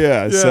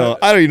 Yeah. So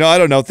I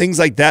don't know things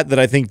like that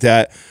I think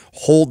that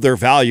hold their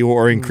value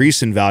or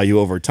increase in value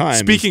over time.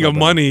 Speaking of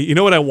money, you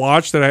know what I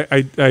watched that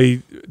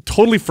I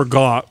totally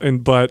forgot,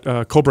 but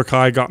Cobra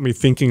Kai got me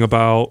thinking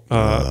about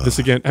this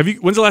again.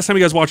 When's the last time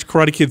you guys watched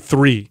Karate Kid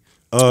 3?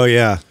 Oh,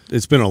 yeah.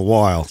 It's been a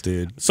while,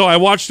 dude. So I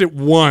watched it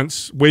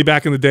once way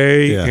back in the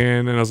day,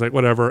 and I was like,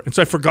 whatever. And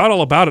so I forgot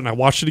all about it, and I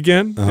watched it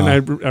again, and I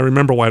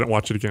remember why I didn't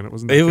watch it again. It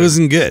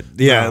wasn't good.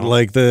 Yeah, no.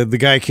 Like the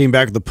guy came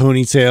back with the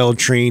ponytail,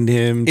 trained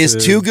him. Is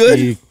 2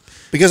 good?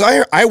 Because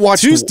I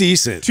watched 2's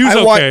decent. 2's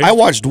okay. I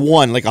watched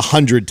 1 like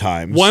 100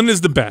 times. 1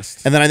 is the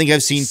best, and then I think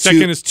I've seen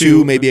Second 2, is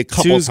 2 maybe a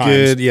couple 2's times.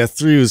 Good. Yeah,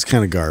 3 was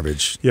kind of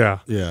garbage. Yeah.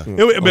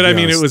 But I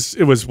mean, honest.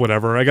 it was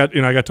whatever. I got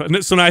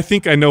so now I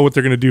think I know what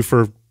they're gonna do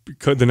for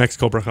the next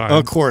Cobra Kai.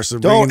 Of course, they're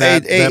don't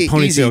that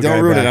ponytail easy. guy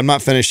Don't ruin back. it. I'm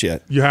not finished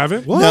yet. You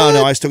haven't? What?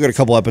 No. I still got a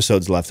couple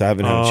episodes left. I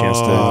haven't had a chance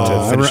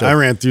to finish. I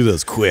ran through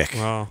those quick.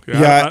 Wow.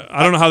 Yeah.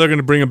 I don't know how they're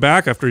gonna bring him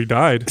back after he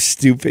died.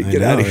 Stupid.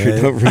 Get out of here.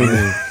 Right?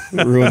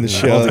 Don't ruin the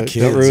show. the kids,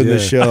 Don't ruin the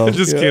show.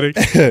 Just kidding.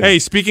 Hey,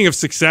 speaking of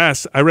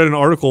success, I read an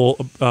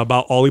article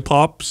about Oli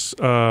Pop's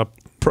their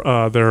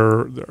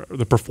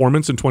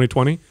performance in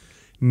 2020.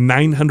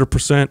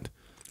 900%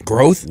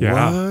 growth.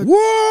 Yeah.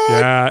 What?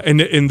 Yeah, and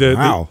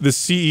Wow. the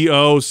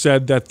CEO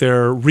said that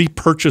their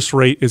repurchase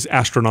rate is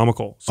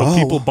astronomical. So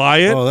people buy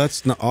it. Oh,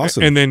 that's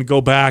awesome. And then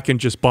go back and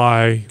just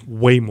buy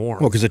way more.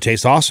 Well, because it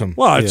tastes awesome.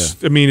 Well,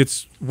 I mean,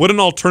 it's what an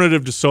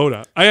alternative to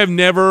soda. I have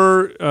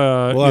never.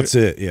 Well, that's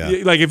it.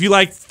 Yeah. Like if you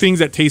like things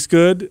that taste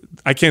good,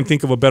 I can't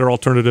think of a better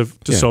alternative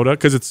to soda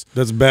because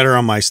that's better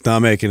on my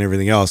stomach and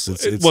everything else.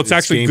 It's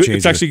actually game good. changer.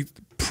 It's actually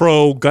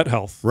pro gut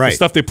health. Right. The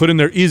stuff they put in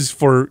there is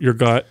for your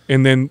gut,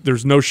 and then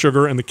there's no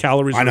sugar and the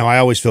calories. I know. I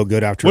always feel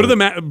good after. What are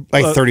the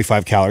like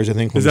 35 calories? I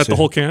think. Is that the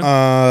whole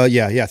can?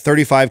 Yeah,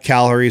 35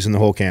 calories in the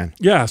whole can.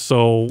 Yeah.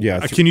 So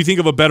can you think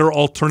of a better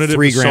alternative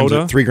to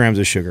soda? 3 grams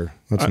of sugar.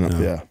 That's enough.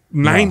 Yeah.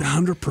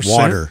 900%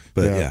 water,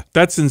 but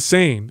that's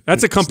insane.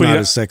 That's a company not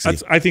as sexy.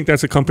 I think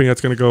that's a company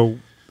that's going to go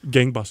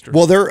gangbusters.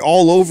 Well, they're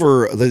all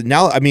over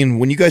now. I mean,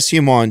 when you guys see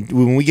them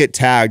when we get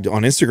tagged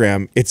on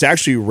Instagram, it's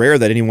actually rare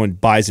that anyone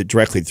buys it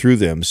directly through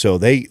them. So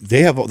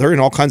they're in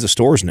all kinds of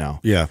stores now.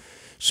 Yeah.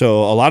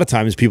 So a lot of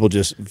times people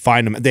just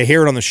find them. They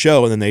hear it on the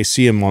show, and then they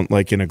see them on,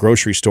 like in a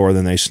grocery store.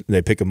 Then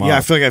they pick them up. Yeah,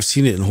 I feel like I've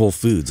seen it in Whole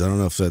Foods. I don't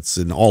know if that's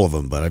in all of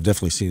them, but I've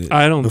definitely seen it.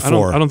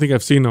 Before. I don't think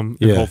I've seen them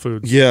in Whole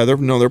Foods. Yeah,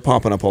 they're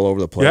popping up all over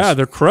the place. Yeah,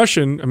 they're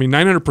crushing. I mean,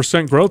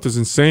 900% growth is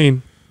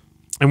insane.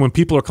 And when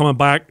people are coming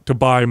back to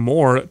buy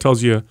more, it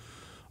tells you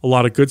a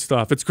lot of good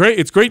stuff. It's great.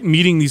 It's great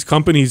meeting these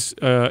companies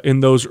in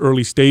those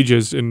early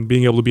stages and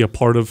being able to be a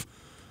part of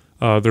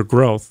their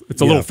growth.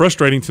 It's a little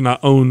frustrating to not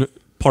own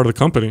part of the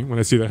company when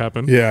I see that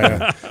happen.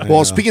 Yeah.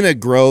 Well, speaking of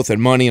growth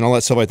and money and all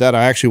that stuff like that,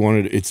 I actually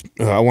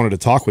wanted to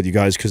talk with you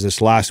guys because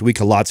this last week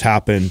a lot's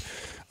happened.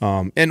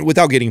 And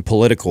without getting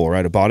political,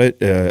 right, about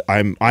it,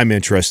 I'm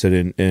interested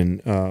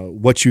in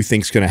what you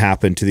think is going to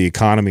happen to the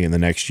economy in the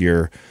next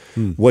year.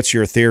 What's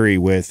your theory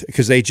with,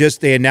 because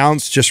they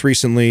announced just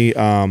recently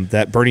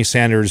that Bernie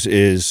Sanders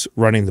is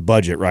running the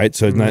budget, right?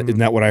 So isn't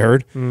that what I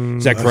heard?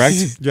 Is that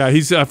correct? Yeah,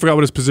 I forgot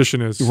what his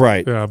position is.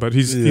 Right. Yeah, but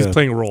he's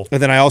playing a role.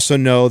 And then I also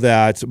know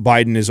that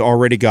Biden has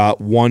already got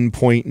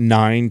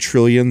 1.9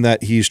 trillion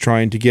that he's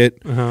trying to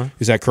get.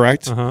 Is that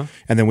correct? And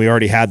then we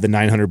already had the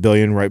 900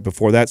 billion right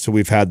before that. So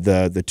we've had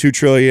the 2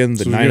 trillion,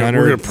 the 900.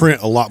 We're going to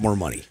print a lot more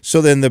money.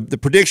 So then the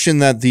prediction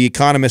that the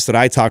economist that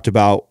I talked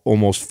about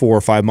almost 4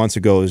 or 5 months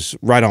ago is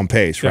right on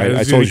pace, right?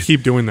 I told you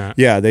keep doing that.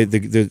 Yeah,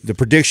 the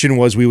prediction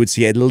was we would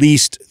see at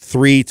least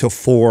 3 to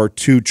 4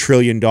 $2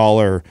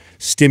 trillion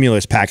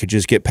stimulus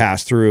packages get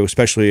passed through,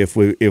 especially if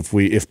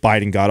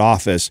Biden got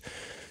office.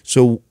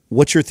 So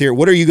what's your theory?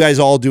 What are you guys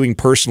all doing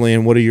personally,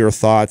 and what are your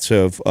thoughts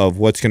of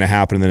what's going to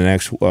happen in the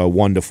next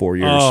 1 to 4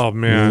 years? Oh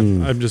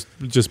man, I'm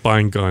just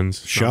buying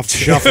guns.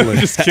 Shuffling.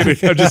 Just kidding.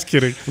 I'm just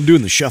kidding. I'm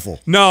doing the shuffle.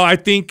 No, I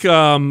think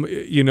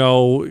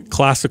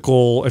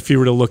classical. If you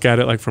were to look at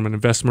it like from an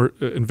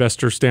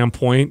investor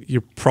standpoint,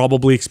 you're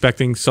probably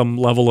expecting some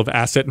level of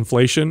asset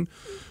inflation.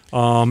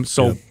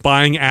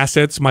 Buying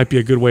assets might be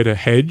a good way to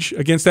hedge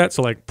against that.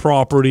 So like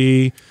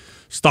property.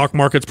 Stock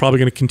market's probably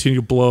going to continue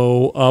to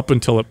blow up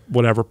until it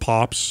whatever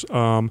pops.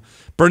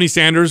 Bernie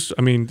Sanders,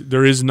 I mean,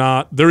 there isn't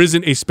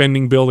a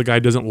spending bill the guy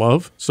doesn't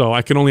love. So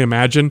I can only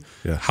imagine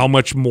how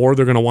much more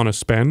they're going to want to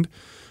spend.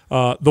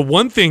 The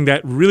one thing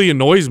that really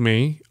annoys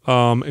me,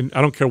 and I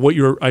don't care what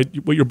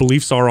your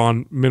beliefs are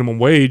on minimum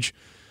wage,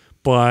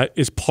 but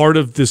as part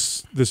of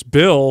this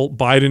bill,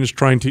 Biden is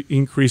trying to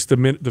increase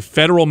the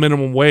federal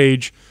minimum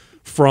wage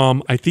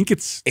from, I think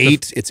it's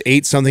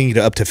 $8 something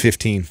to up to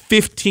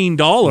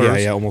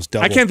 $15. Yeah, almost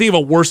double. I can't think of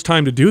a worse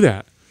time to do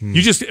that.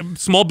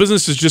 Small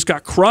businesses just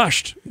got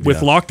crushed with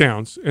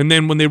lockdowns, and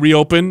then when they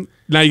reopen,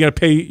 now you got to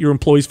pay your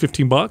employees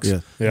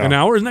 $15 an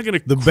hour. Isn't that going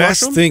to the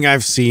best them? thing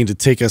I've seen to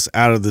take us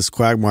out of this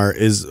quagmire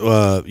is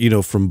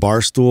from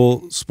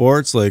Barstool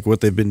Sports, like what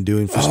they've been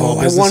doing for small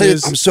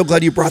businesses. I'm so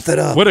glad you brought that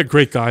up. What a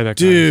great guy that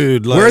guy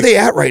dude! Where are they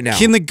at right now?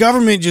 Can the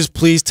government just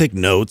please take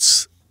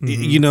notes?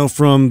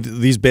 From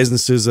these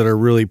businesses that are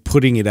really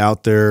putting it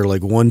out there,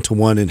 like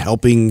one-to-one, and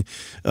helping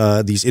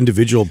these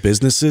individual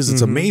businesses.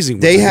 It's amazing.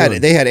 They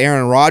had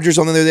Aaron Rodgers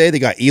on the other day. They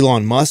got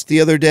Elon Musk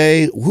the other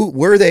day.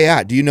 Where are they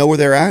at? Do you know where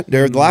they're at?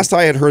 The last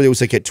I had heard, it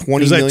was like at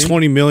 20 million. It was at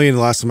 20 million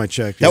the last time I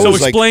checked. So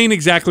explain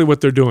exactly what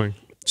they're doing.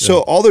 So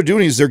all they're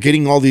doing is they're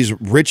getting all these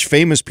rich,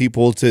 famous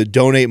people to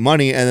donate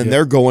money, and then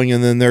they're going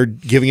and then they're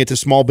giving it to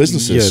small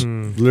businesses.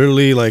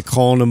 Literally like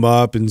calling them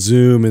up and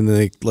Zoom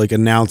and like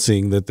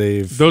announcing that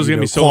they've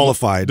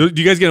qualified. Do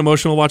you guys get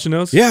emotional watching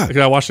those? Yeah.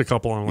 I watched a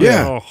couple on.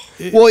 Well,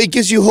 it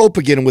gives you hope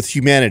again with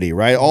humanity,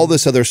 right? All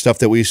this other stuff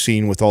that we've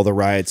seen with all the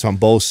riots on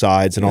both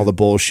sides and all the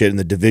bullshit and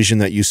the division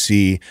that you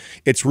see.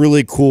 It's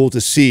really cool to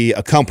see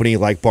a company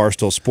like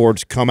Barstool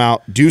Sports come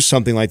out, do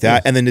something like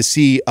that, and then to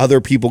see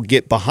other people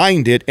get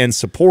behind it and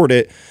support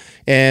it.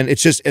 And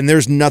it's just, and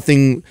there's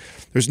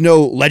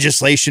no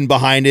legislation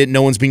behind it.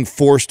 No one's being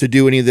forced to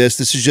do any of this.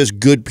 This is just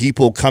good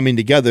people coming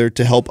together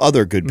to help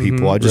other good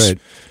people. I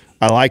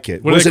like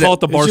it. What do they call it?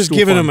 The Barstool Fund? Just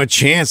giving them a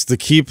chance to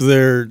keep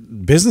their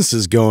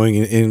businesses going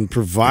and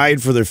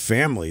provide for their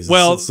families.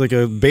 Well, it's like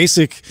a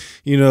basic,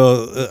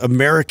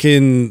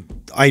 American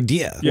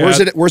idea. Yeah.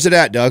 Where's it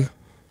at, Doug?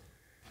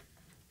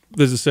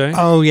 Does it say?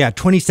 Oh yeah,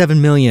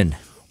 27 million.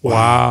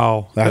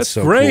 Wow. That's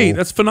so great. cool.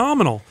 That's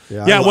phenomenal.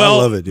 I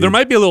love it, dude. There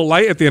might be a little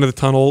light at the end of the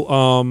tunnel.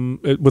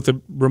 With the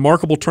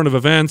remarkable turn of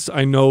events,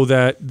 I know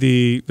that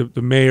the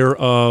mayor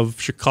of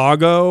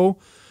Chicago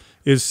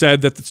is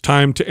said that it's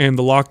time to end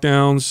the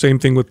lockdowns. Same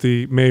thing with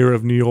the mayor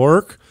of New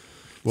York.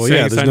 Well,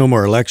 there's no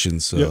more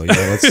elections, so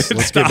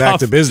let's get back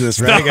to business,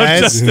 right,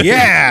 guys?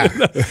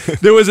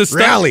 There was a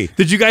rally.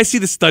 Did you guys see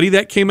the study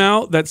that came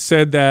out that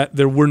said that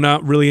there were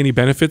not really any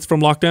benefits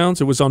from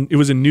lockdowns? It was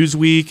in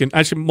Newsweek and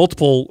actually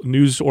multiple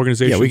news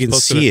organizations. Yeah, we can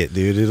see it,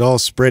 dude. It all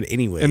spread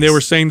anyway. And they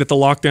were saying that the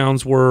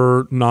lockdowns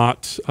were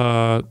not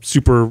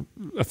super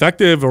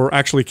effective or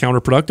actually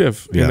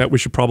counterproductive, and that we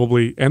should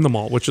probably end them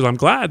all. Which is, I'm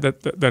glad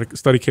that that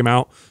study came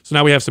out. So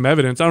now we have some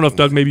evidence. I don't know if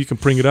Doug, maybe you can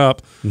bring it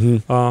up,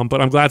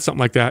 but I'm glad something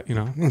like that,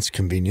 that's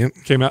convenient.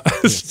 Came out.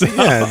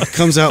 Yeah, it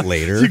comes out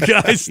later. You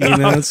guys, stop.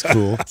 That's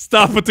cool.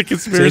 Stop with the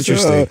conspiracy.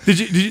 Interesting. Did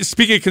you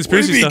speaking of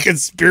conspiracy stuff?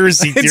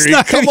 Conspiracy theory?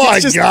 not- Come it's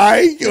on, just-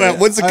 guy.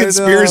 What's the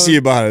conspiracy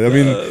about it? I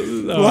mean,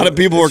 a lot of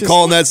people were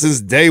calling that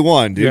since day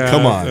one, dude. Yeah,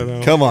 Come I know.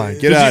 on, come on,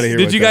 get out of here.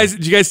 Did you guys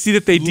see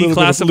that they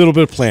declassified? A little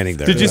bit of planning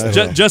there. Did you?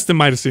 Justin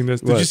might have seen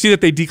this. Did you What? see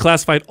that they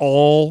declassified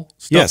all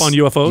stuff on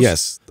UFOs?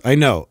 Yes, I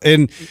know.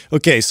 And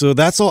okay, so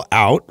that's all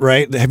out,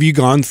 right? Have you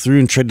gone through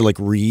and tried to like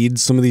read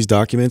some of these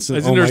documents? And,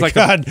 Isn't oh there's my like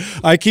God,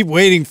 I keep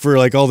waiting for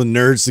like all the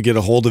nerds to get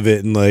a hold of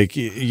it and like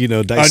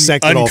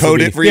dissect it all for uncode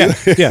me. it for you?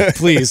 Yeah,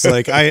 please.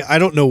 Like I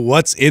don't know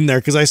what's in there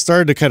because I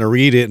started to kind of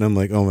read it and I'm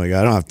like, oh my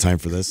God, I don't have time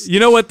for this. You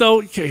know what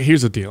though? Okay,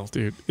 here's the deal,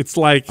 dude. It's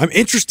like I'm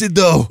interested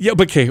though. yeah,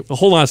 but okay,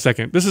 hold on a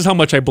second. This is how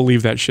much I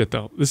believe that shit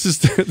though. This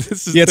is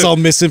Yeah, it's all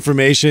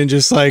misinformation,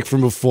 just like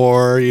from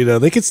before.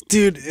 They could,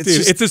 dude.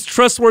 It's as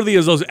trustworthy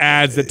as those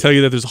ads that tell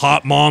you that there's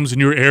hot moms in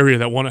your area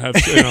that want to have.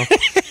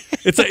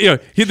 It's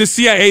like the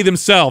CIA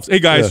themselves. Hey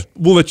guys,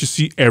 we'll let you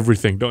see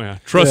everything. Don't you?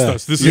 Trust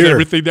us. This is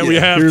everything that we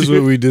have. Here's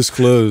dude. what we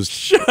disclosed.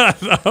 Shut up,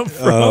 bro.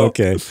 Oh,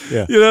 okay.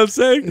 Yeah. You know what I'm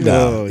saying?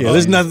 No, yeah.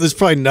 There's nothing. There's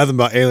probably nothing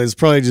about aliens. It's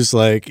probably just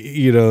like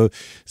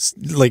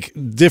like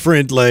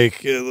different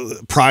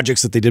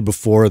projects that they did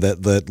before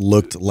that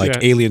looked like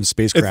alien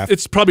spacecraft.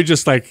 It's probably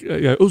just like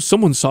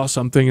someone saw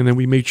something and then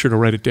we made sure to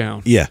write it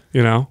down. Yeah.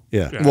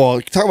 Yeah.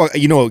 Well, talk about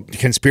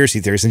conspiracy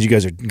theories. Since you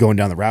guys are going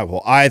down the rabbit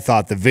hole, I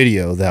thought the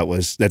video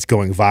that's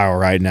going viral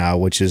right now,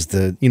 which is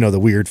the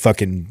weird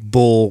fucking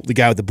bull, the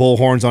guy with the bull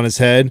horns on his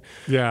head,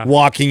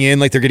 walking in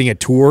like they're getting a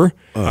tour.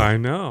 I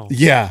know.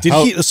 Yeah.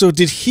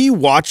 Did he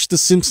watch the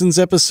Simpsons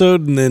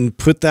episode and then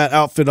put that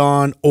outfit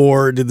on,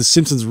 or did the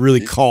Simpsons really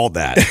call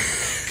that?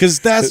 Because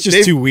that's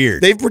just too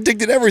weird. They've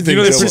predicted everything.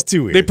 It's just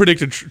too weird. They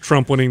predicted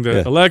Trump winning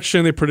the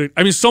election.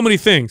 They so many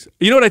things.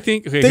 You know what I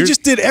think? Okay, they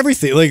just did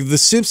everything. Like the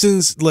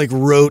Simpsons,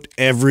 wrote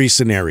every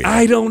scenario.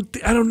 I don't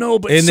know,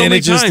 but and so then many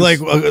it just times.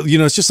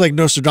 it's just like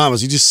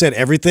Nostradamus. He just said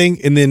everything,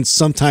 and then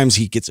sometimes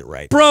he gets it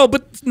right. Bro,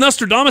 but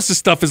Nostradamus'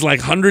 stuff is like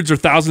hundreds or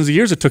thousands of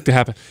years it took to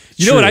happen.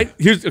 You know what?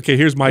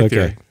 Here's my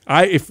theory.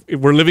 If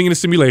we're living in a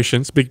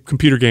simulation, it's a big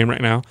computer game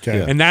right now,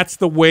 and that's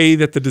the way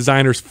that the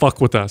designers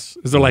fuck with us.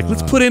 Is they're like,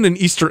 let's put in an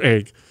Easter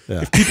egg.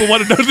 Yeah. If people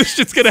want to know this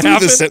shit's gonna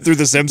happen through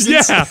the Simpsons,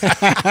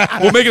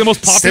 we'll make it the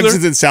most popular.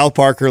 Simpsons and South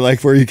Park are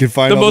like where you can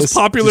find the most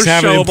popular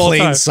show of all time.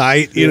 Plain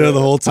sight, the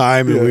whole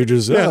time, and we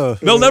just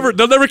they'll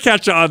never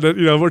catch on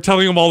that. We're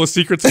telling them all the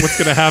secrets of what's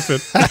gonna happen.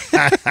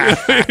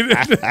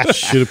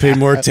 Should have paid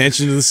more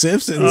attention to the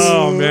Simpsons.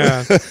 Oh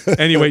man.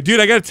 Anyway,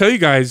 dude, I got to tell you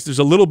guys, there's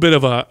a little bit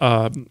of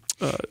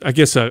I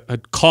guess a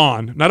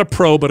con, not a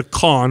pro, but a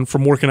con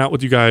from working out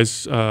with you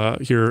guys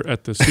here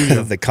at the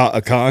studio.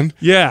 A con?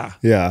 Yeah.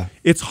 Yeah.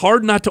 It's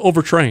hard not to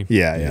overtrain.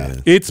 Yeah.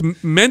 It's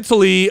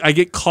mentally, I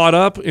get caught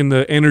up in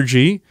the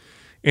energy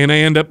and I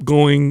end up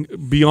going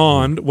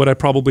beyond what I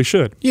probably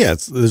should. Yeah,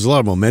 there's a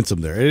lot of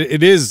momentum there.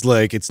 It is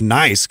like, it's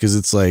nice because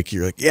it's like,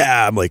 you're like,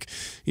 I'm like,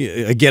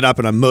 I get up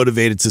and I'm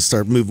motivated to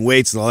start moving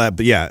weights and all that.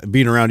 But yeah,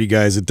 being around you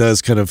guys, it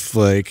does kind of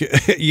like,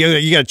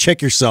 you got to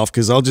check yourself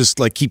because I'll just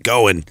like keep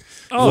going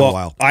for a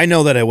while. I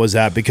know that it was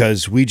that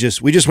because we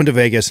just went to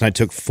Vegas and I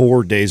took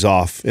 4 days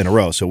off in a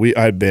row. So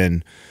I'd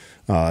been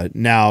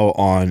now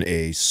on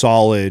a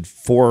solid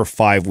 4 or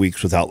 5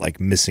 weeks without like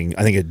missing.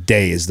 I think a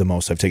day is the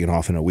most I've taken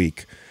off in a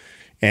week.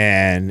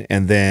 And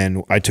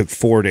then I took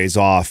 4 days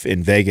off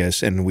in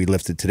Vegas, and we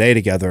lifted today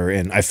together,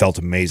 and I felt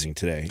amazing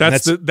today.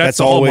 That's the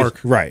always hallmark,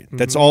 right?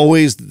 That's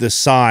always the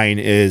sign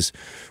is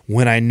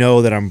when I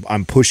know that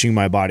I'm pushing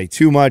my body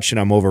too much and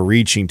I'm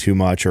overreaching too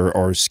much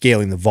or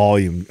scaling the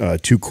volume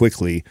too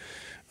quickly.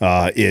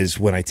 Is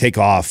when I take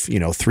off,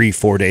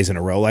 3-4 days in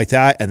a row like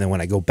that, and then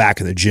when I go back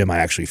in the gym, I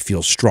actually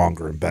feel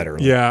stronger and better.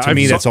 To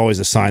me, that's always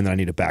a sign that I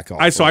need to back off.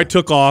 I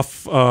took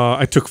off.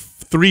 I took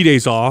 3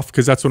 days off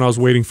because that's when I was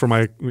waiting for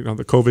my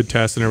the COVID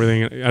test and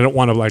everything. I don't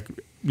want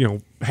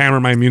to hammer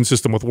my immune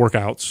system with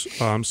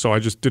workouts, so I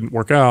just didn't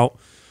work out.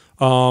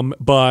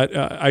 But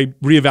I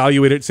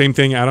reevaluated. Same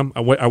thing, Adam.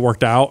 I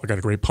worked out. I got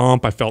a great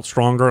pump. I felt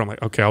stronger. I'm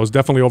like, okay, I was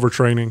definitely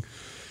overtraining.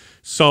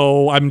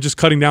 So I'm just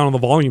cutting down on the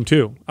volume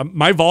too.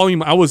 My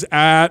volume, I was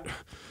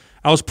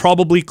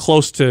probably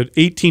close to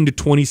 18 to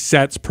 20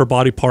 sets per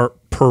body part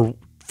for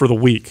the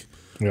week,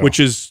 which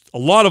is a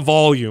lot of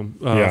volume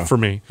for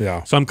me.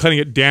 Yeah. So I'm cutting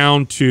it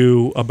down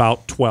to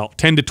about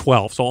 10 to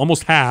 12, so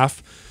almost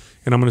half.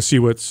 And I'm going to see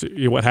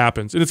what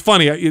happens. And it's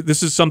funny.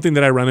 This is something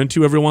that I run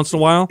into every once in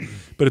a while,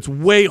 but it's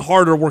way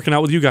harder working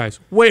out with you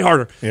guys. Way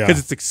harder because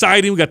it's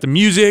exciting. We got the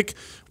music.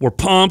 We're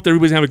pumped.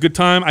 Everybody's having a good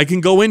time. I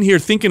can go in here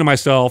thinking to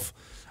myself,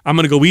 I'm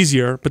going to go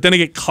easier, but then I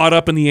get caught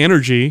up in the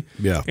energy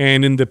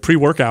and in the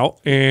pre-workout,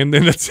 and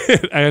then that's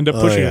it. I end up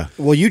pushing it.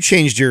 Well, you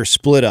changed your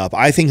split up.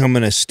 I think I'm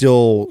going to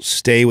still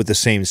stay with the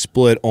same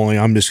split, only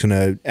I'm just going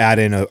to add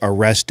in a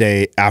rest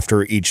day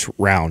after each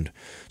round.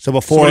 So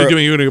before, what are you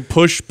doing? You're going to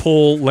push,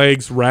 pull,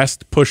 legs,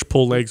 rest, push,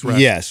 pull, legs, rest.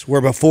 Yes, where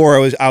before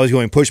I was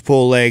going push,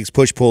 pull, legs,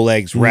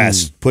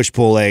 rest, push,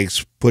 pull,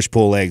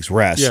 legs,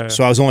 rest. Yeah.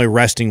 So I was only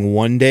resting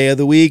one day of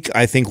the week.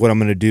 I think what I'm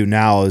going to do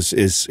now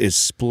is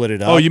split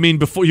it up. Oh, you mean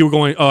before you were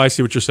going? Oh, I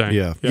see what you're saying.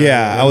 Yeah.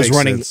 I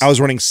was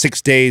running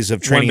 6 days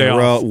of training in a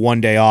row, 1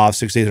 day off,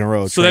 6 days in a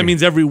row. So that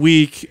means every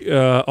week,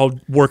 a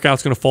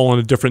workout's going to fall on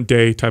a different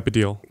day, type of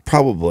deal.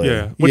 Probably.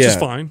 Yeah, which is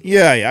fine.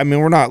 Yeah. I mean,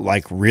 we're not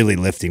like really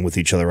lifting with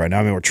each other right now.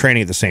 I mean, we're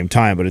training at the same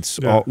time, but it's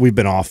we've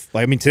been off.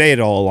 I mean, today it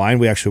all aligned.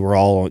 We actually were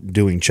all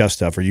doing chest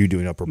stuff. Are you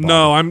doing upper body?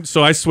 No,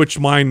 so I switched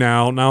mine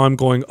now. Now I'm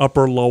going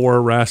upper,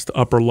 lower, rest,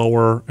 upper,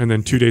 lower, and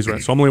then 2 days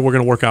rest. So we're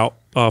going to work out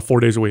 4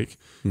 days a week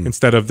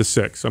instead of the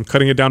 6. I'm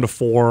cutting it down to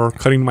 4,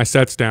 cutting my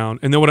sets down.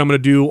 And then what I'm going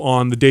to do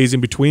on the days in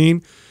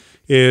between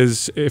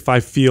is if I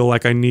feel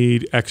like I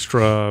need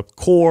extra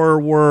core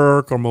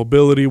work or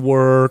mobility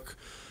work,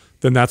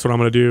 then that's what I'm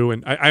going to do.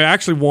 And I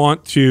actually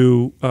want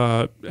to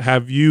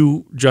have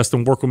you,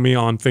 Justin, work with me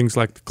on things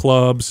like the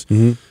clubs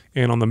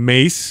and on the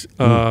mace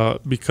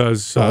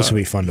because... this will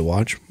be fun to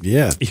watch.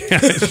 Yeah.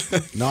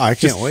 No, I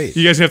can't wait.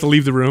 You guys have to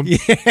leave the room.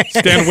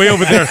 Stand way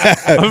over there.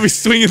 I'm going to be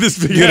swinging this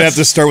big You're going to have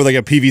to start with like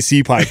a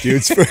PVC pipe,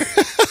 dude.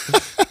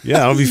 Yeah,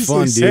 that'll be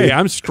fun, dude. Hey,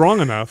 I'm strong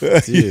enough.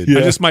 Dude.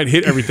 I just might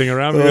hit everything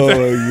around me. Oh,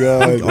 my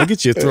God. I'll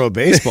get you to throw a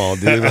baseball,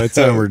 dude, by the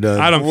time we're done.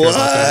 I don't care about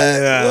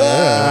that.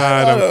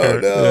 I don't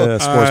care. Yeah,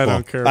 sports I ball.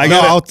 don't care.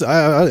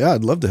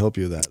 I'd love to help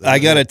you with that. I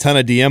got a ton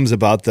of DMs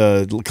about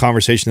the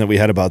conversation that we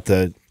had about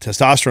the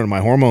testosterone and my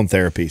hormone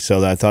therapy.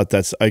 So I thought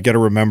I got to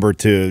remember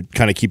to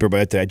kind of keep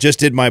everybody up there. I just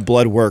did my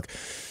blood work.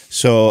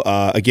 So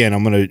again,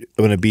 I'm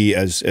gonna be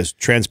as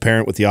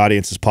transparent with the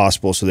audience as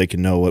possible, so they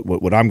can know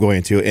what I'm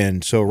going to.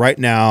 And so right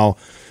now,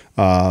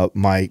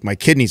 my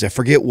kidneys, I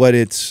forget what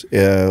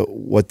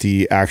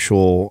the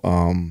actual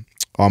on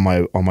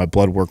my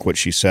blood work what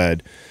she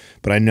said,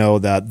 but I know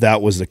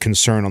that was the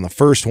concern on the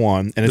first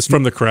one, and it's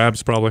from the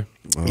crabs, probably.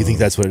 You think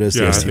that's what it is?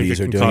 Yeah, the STDs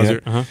are doing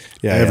it.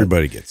 Yeah,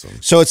 everybody gets them.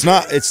 So it's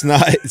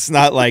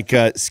not like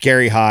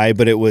scary high,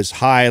 but it was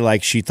high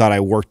like she thought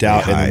I worked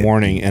out in the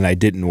morning, and I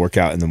didn't work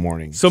out in the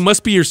morning. So it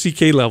must be your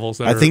CK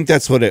levels. I think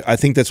that's what it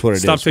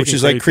is, which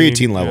is like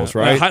creatine levels,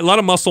 right? A lot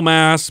of muscle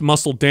mass,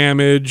 muscle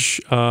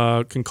damage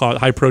can cause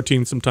high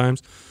protein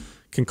sometimes.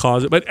 Can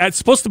cause it, but it's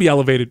supposed to be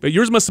elevated. But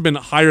yours must have been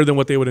higher than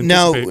what they would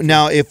anticipate.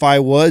 Now, if I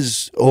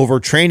was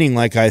overtraining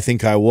like I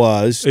think I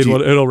was,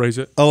 it'll raise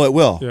it. Oh, it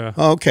will. Yeah.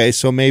 Oh, okay,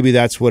 so maybe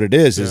that's what it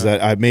is. Is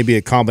that maybe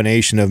a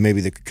combination of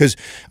because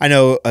I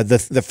know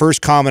the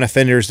first common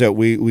offenders that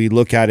we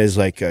look at is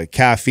like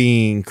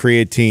caffeine,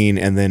 creatine,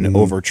 and then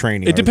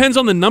overtraining. It depends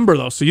on the number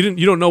though. So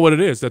you don't know what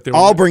it is that they.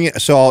 I'll bring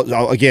it. So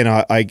again,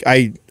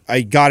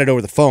 I got it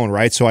over the phone,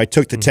 right? So I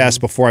took the test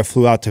before I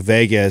flew out to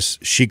Vegas.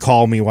 She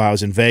called me while I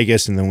was in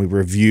Vegas, and then we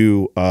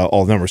review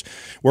all the numbers.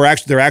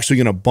 They're actually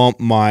going to bump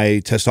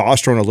my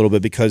testosterone a little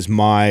bit because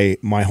my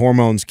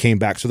hormones came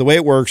back. So the way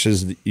it works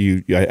is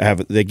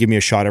they give me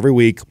a shot every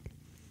week,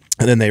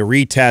 and then they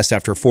retest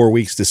after 4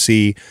 weeks to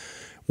see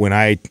when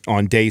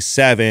on day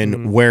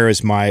 7, where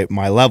is my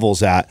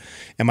levels at?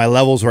 And my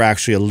levels were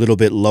actually a little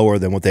bit lower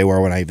than what they were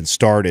when I even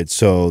started.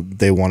 So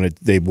they wanted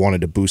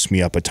to boost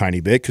me up a tiny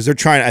bit because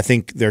I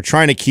think they're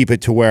trying to keep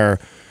it to where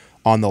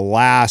on the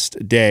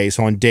last day,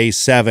 so on day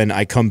 7,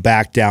 I come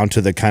back down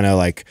to the kind of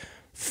like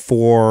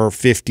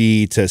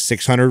 450 to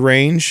 600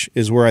 range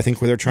is where I think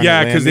they're trying to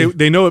land. Yeah, because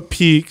they know it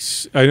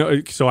peaks. I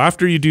know. So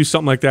after you do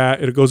something like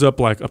that, it goes up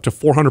to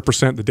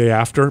 400% the day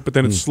after, but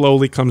then it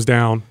slowly comes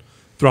down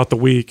throughout the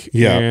week.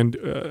 Yeah.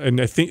 And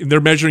I think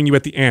they're measuring you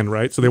at the end,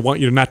 right? So they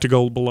want you not to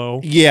go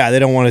below. Yeah, they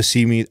don't want to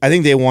see me. I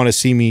think they want to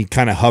see me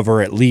kind of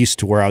hover at least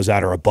to where I was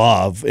at or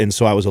above. And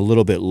so I was a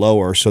little bit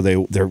lower. So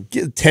they're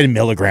 10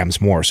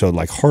 milligrams more. So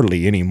like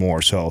hardly any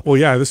more. So well,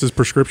 yeah, this is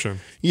prescription.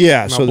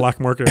 Yeah. Not so black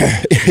market.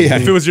 Yeah.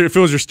 If it was your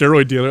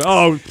steroid dealer,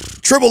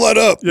 triple that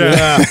up.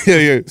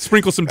 Yeah.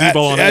 Sprinkle some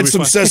D-ball on it. Add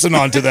some Cessin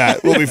onto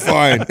that. We'll be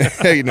fine.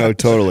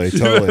 Totally.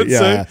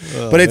 Yeah.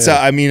 But it's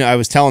I mean, I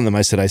was telling them,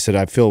 I said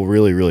I feel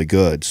really, really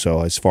good.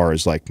 So as far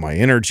as like my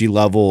energy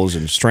levels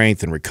and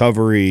strength and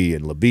recovery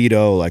and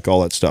libido, like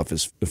all that stuff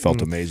it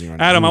felt amazing.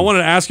 Right Adam, now. I wanted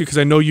to ask you because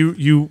I know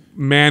you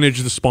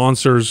manage the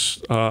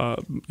sponsors,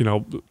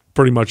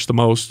 pretty much the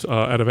most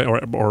out of it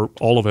or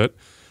all of it.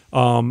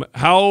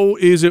 How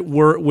is it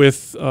work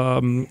with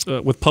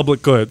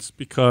public goods?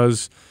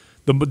 Because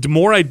the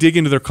more I dig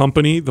into their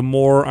company, the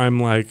more I'm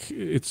like,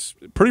 it's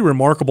pretty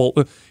remarkable.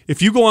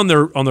 If you go on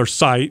their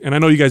site, and I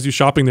know you guys do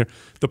shopping there,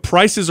 the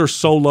prices are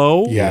so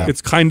low. Yeah.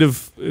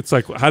 It's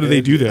like, how do they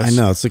do this? I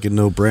know, it's like a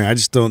no-brainer. I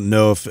just don't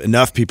know if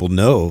enough people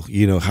know,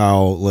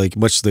 how like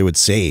much they would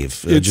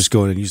save just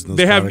going and using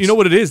those products. You know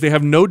what it is? They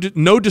have no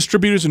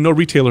distributors and no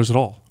retailers at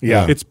all.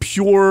 Yeah. It's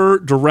pure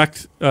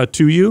direct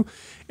to you.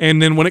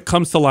 And then when it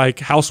comes to like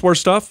houseware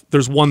stuff,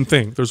 there's one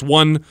thing. There's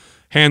one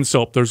hand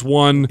soap. There's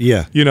one,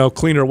 Yeah.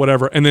 cleaner or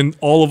whatever. And then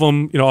all of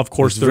them, of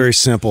course, It's very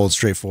simple and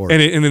straightforward.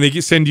 and then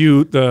they send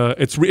you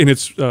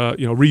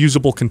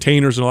reusable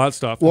containers and all that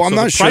stuff. Well, and I'm so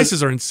not the sure.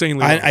 prices are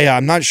insanely low.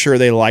 I'm not sure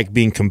they like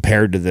being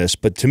compared to this,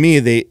 but to me,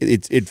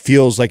 it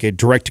feels like a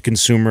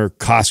direct-to-consumer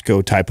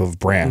Costco type of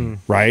brand,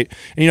 right?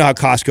 And you know how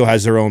Costco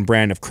has their own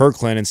brand of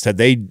Kirkland. Instead,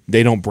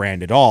 they don't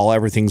brand at all.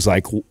 Everything's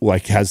like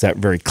has that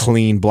very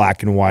clean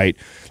black and white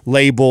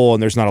label,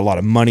 and there's not a lot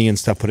of money and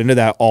stuff put into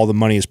that. All the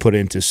money is put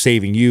into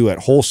saving you at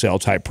wholesale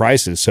type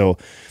prices. So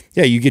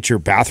yeah, you get your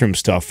bathroom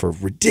stuff for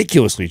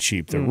ridiculously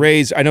cheap.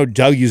 The I know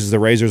Doug uses the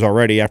razors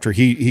already after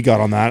he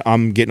got on that.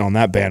 I'm getting on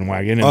that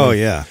bandwagon. And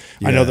yeah.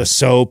 I know the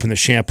soap and the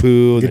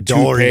shampoo and the $1,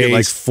 you toothpaste. get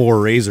like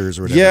 4 razors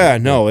or whatever. Yeah,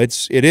 no,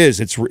 it's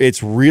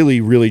really,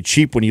 really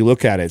cheap when you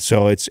look at it.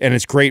 So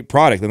it's great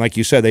product. And like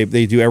you said,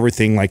 they do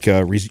everything like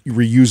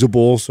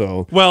reusable.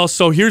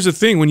 So here's the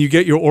thing: when you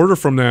get your order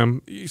from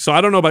them, so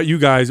I don't know about you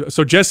guys.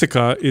 So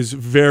Jessica is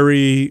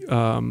very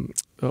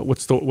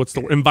what's the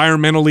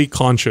environmentally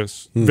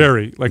conscious.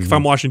 Very like if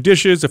I'm washing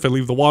dishes, if I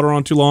leave the water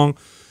on too long,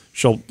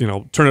 she'll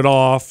turn it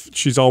off.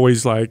 She's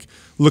always like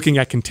looking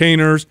at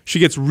containers. She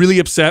gets really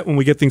upset when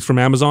we get things from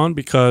Amazon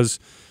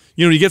because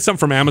you get something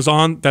from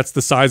Amazon that's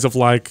the size of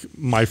like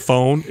my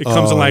phone. It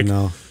comes in like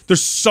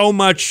there's so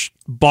much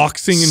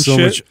boxing and so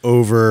shit.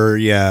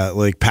 much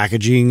like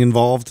packaging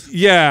involved.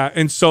 Yeah,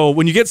 and so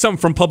when you get something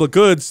from Public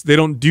Goods, they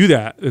don't do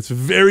that. It's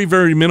very,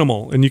 very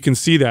minimal, and you can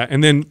see that.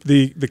 And then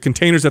the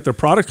containers that their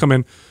products come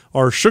in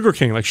are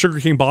sugarcane, like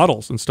sugarcane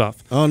bottles and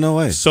stuff. Oh, no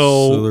way.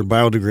 So they're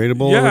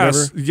biodegradable or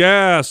whatever?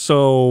 Yeah,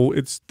 so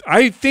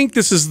I think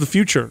this is the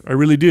future. I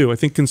really do. I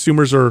think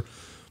consumers are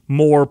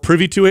more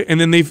privy to it, and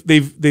then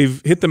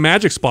they've hit the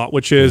magic spot,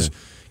 which is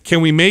can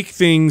we make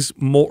things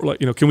more like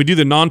can we do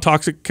the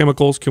non-toxic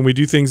chemicals? Can we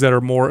do things that are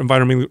more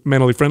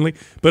environmentally friendly,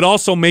 but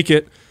also make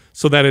it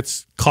so that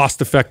it's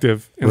cost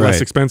effective and less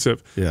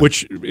expensive,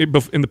 which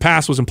in the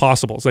past was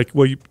impossible. It's like,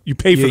 well, you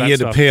pay for that you had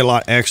stuff. to pay a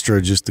lot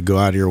extra just to go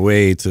out of your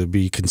way to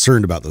be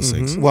concerned about those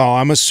things. Well,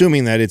 I'm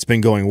assuming that it's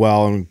been going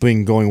well and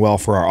been going well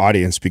for our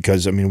audience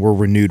because, we're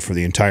renewed for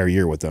the entire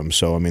year with them.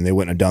 So, they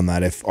wouldn't have done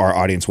that if our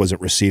audience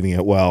wasn't receiving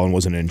it well and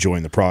wasn't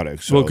enjoying the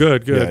product. So, well,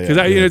 good.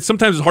 Because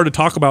sometimes it's hard to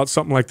talk about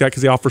something like that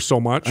because they offer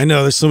so much. I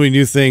know there's so many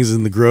new things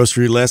in the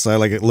grocery list. I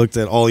looked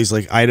at all these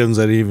items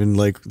I didn't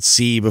even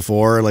see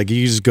before. Like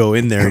you just go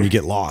in there and you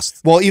get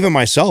lost. Well, even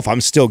myself, I'm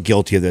still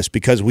guilty of this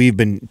because we've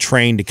been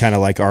trained to kind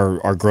of like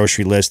our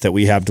grocery list that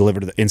we have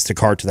delivered to the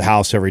Instacart to the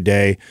house every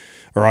day,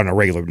 or on a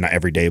regular, not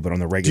every day, but on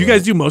the regular. Do you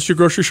guys do most of your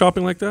grocery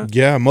shopping like that?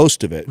 Yeah,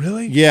 most of it.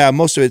 Really? Yeah,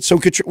 most of it. So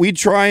we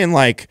try and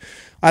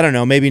I don't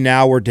know, maybe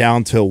now we're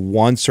down to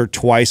once or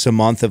twice a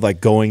month of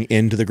going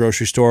into the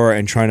grocery store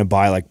and trying to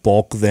buy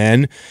bulk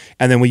then.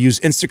 And then we use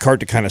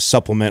Instacart to kind of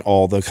supplement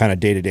all the kind of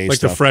day-to-day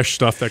stuff. Like the fresh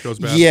stuff that goes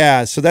bad.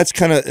 Yeah, so that's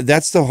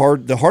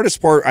the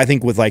hardest part I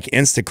think with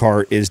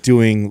Instacart is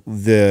doing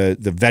the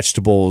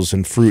vegetables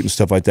and fruit and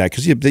stuff like that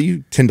because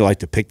you tend to like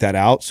to pick that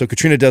out. So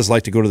Katrina does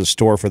like to go to the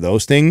store for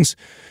those things.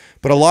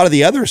 But a lot of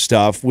the other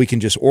stuff we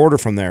can just order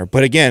from there.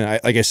 But again,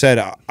 like I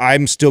said,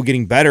 I'm still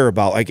getting better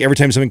about every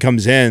time something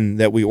comes in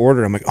that we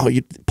order, I'm like, oh,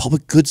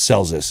 Public Goods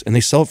sells this, and they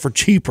sell it for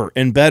cheaper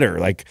and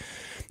better.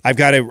 I've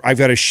got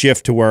to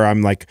shift to where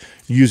I'm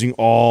using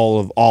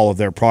all of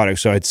their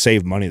products, so I'd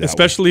save money that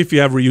Especially if you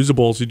have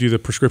reusables, you do the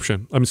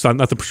prescription.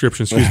 Not the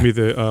prescription. Excuse me.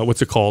 The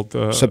what's it called?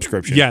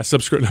 Subscription. Yeah,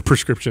 not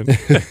prescription.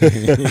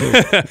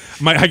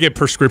 I get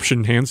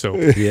prescription hand soap.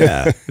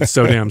 Yeah, it's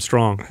so damn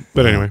strong.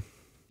 But anyway.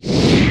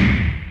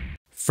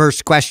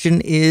 First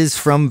question is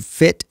from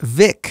Fit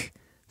Vic.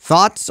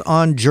 Thoughts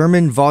on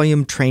German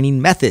volume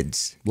training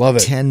methods? Love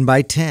it. 10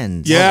 by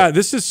 10. Yeah,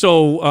 this is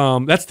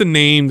so, that's the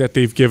name that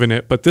they've given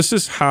it, but this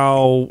is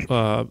how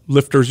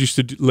lifters used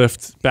to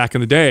lift back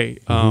in the day.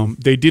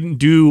 They didn't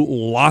do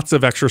lots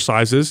of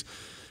exercises.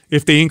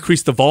 If they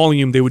increased the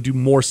volume, they would do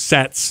more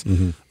sets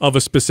of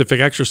a specific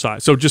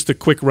exercise. So just a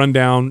quick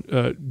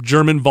rundown,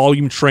 German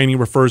volume training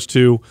refers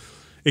to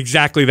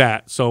exactly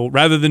that. So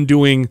rather than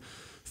doing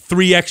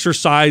 3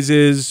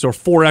 exercises or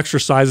 4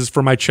 exercises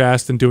for my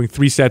chest and doing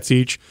 3 sets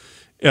each,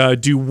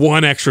 do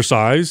 1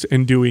 exercise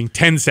and doing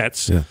 10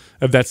 sets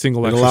of that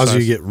single exercise. It allows you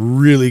to get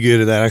really good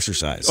at that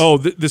exercise. Oh,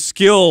 the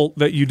skill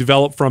that you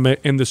develop from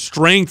it and the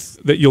strength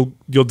that you'll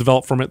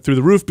develop from it through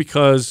the roof,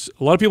 because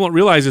a lot of people don't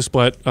realize this,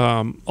 but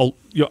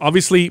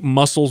obviously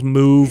muscles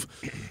move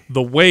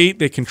the weight,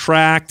 they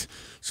contract,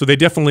 so they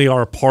definitely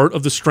are a part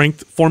of the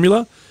strength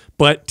formula.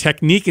 But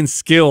technique and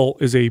skill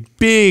is a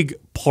big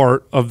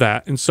part of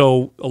that. And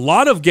so a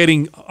lot of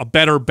getting a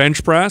better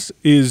bench press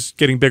is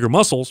getting bigger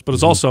muscles, but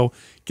it's also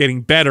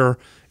getting better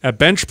at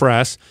bench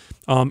press.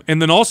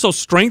 And then also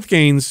strength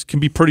gains can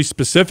be pretty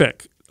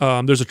specific.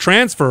 There's a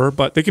transfer,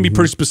 but they can be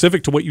pretty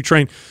specific to what you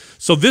train.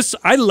 So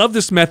I love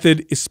this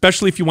method,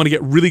 especially if you want to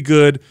get really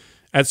good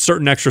at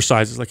certain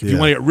exercises. Like if you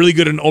want to get really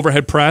good at an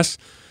overhead press,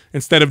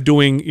 instead of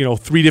doing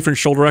 3 different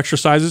shoulder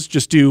exercises,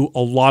 just do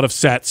a lot of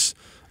sets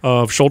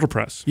of shoulder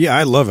press. Yeah,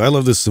 I love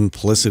the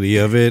simplicity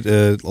of it.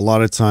 A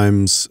lot of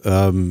times,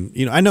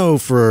 I know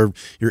for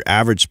your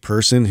average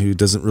person who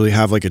doesn't really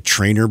have like a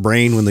trainer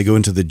brain when they go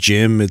into the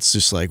gym, it's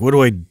just like, what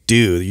do I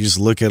do? You just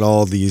look at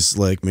all these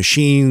like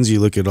machines, you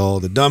look at all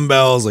the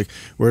dumbbells, like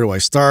where do I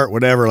start?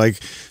 Whatever.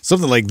 Like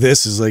something like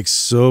this is like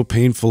so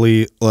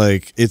painfully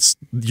like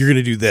you're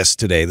gonna do this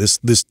today. This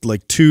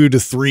like 2 to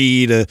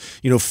 3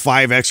 to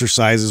 5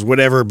 exercises,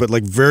 whatever. But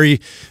like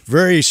very,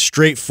 very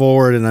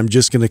straightforward, and I'm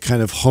just gonna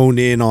kind of hone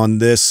in on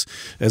this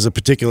as a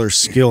particular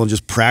skill and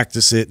just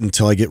practice it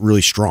until I get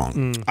really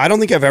strong. I don't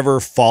think I've ever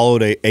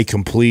followed a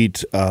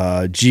complete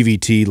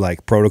GVT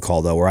like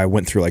protocol though, where I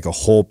went through like a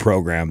whole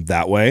program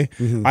that way.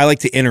 I like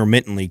to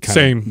intermittently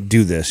kind of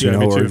do this, you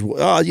know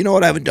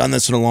what? I haven't done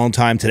this in a long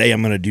time. Today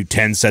I'm going to do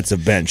 10 sets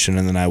of bench, and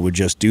then I would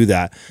just do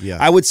that. Yeah.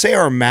 I would say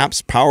our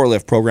MAPS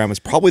powerlift program is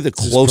probably the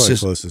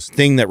closest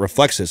thing that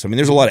reflects this. I mean,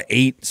 there's a lot of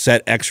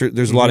 8-set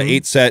there's a lot of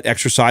 8-set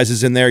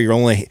exercises in there. You're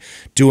only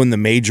doing the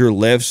major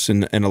lifts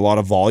and a lot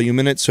of volume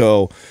in it.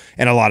 So,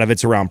 and a lot of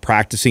it's around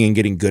practicing and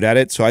getting good at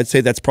it. So I'd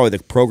say that's probably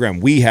the program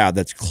we have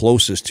that's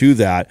closest to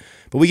that.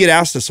 But we get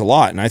asked this a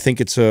lot, and I think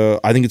it's a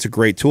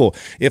great tool.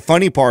 The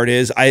funny part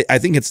is I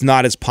think it's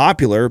not as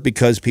popular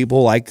because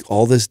people like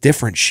all this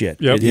different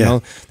shit. Yep. You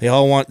know, they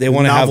want to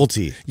have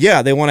novelty.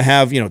 Yeah, they want to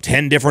have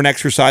 10 different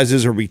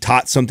exercises or be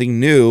taught something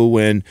new.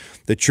 When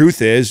the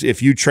truth is,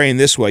 if you train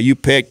this way, you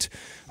picked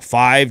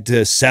 5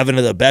 to 7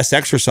 of the best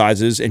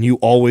exercises, and you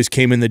always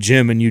came in the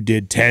gym and you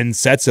did 10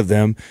 sets of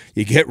them,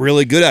 you get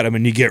really good at them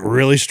and you get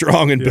really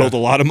strong and build a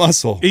lot of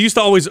muscle. It used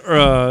to always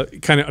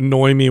kind of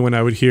annoy me when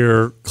I would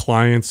hear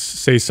clients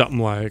say something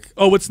like,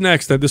 "Oh, what's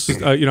next? This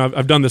is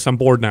I've done this. I'm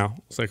bored now."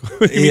 It's like,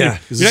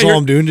 is this all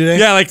I'm doing today?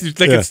 Yeah, like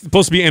it's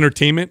supposed to be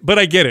entertainment, but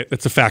I get it.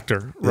 It's a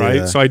factor, right?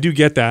 Yeah. So I do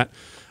get that.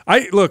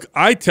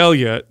 I tell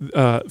you,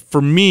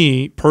 for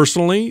me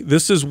personally,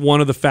 this is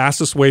one of the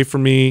fastest way for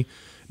me.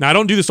 Now, I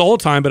don't do this all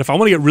the time, but if I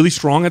want to get really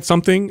strong at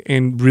something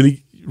and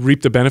really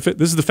reap the benefit,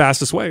 this is the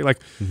fastest way. Like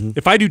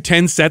if I do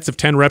 10 sets of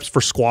 10 reps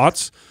for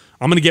squats,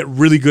 I'm going to get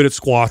really good at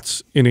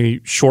squats in a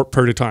short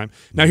period of time.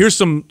 Now, here's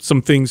some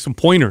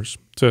pointers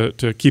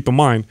to keep in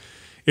mind.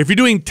 If you're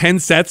doing 10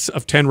 sets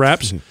of 10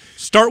 reps,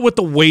 start with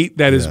the weight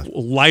that is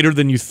lighter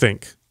than you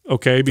think.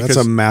 Okay, because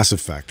that's a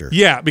massive factor.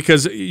 Yeah,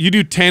 because you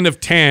do 10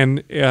 of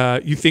 10,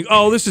 you think,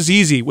 oh, this is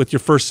easy with your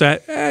first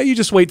set. You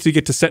just wait till you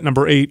get to set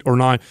number 8 or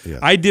 9. Yeah.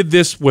 I did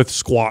this with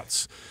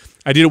squats.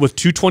 I did it with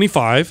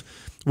 225,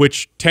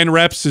 which 10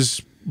 reps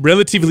is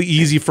relatively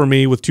easy for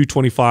me with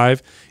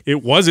 225.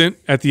 It wasn't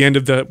at the end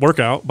of the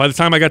workout. By the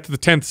time I got to the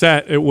 10th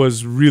set, it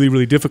was really,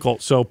 really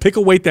difficult. So pick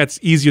a weight that's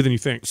easier than you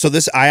think. So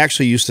this, I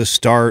actually used to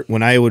start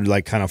when I would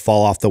like kind of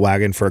fall off the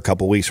wagon for a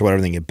couple weeks or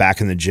whatever, then get back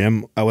in the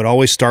gym. I would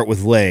always start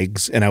with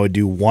legs, and I would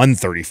do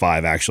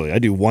 135 actually. I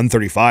do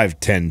 135,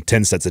 10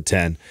 sets of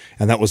 10.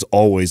 And that was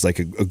always like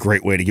a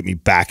great way to get me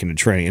back into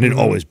training. And it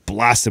always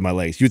blasted my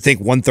legs. You'd think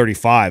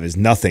 135 is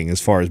nothing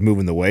as far as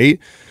moving the weight,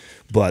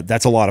 but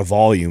that's a lot of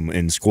volume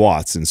in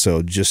squats, and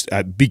so just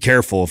be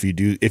careful if you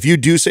go to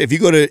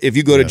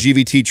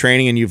GVT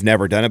training and you've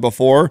never done it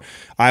before.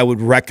 I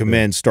would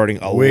recommend starting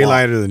way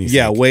lighter than you think.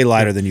 Yeah, way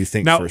lighter than you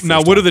think.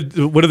 Now, what are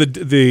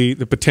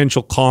the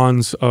potential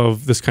cons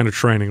of this kind of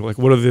training? Like,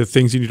 what are the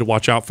things you need to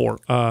watch out for?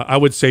 I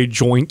would say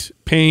joint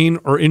pain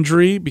or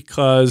injury,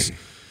 because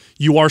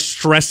you are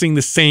stressing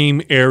the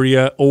same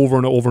area over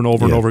and over and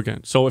over and over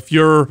again. So if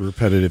your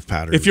repetitive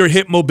pattern, if your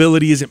hip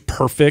mobility isn't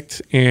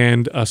perfect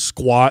and a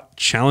squat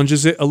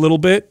challenges it a little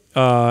bit,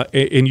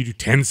 and you do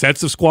 10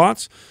 sets of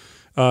squats,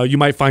 you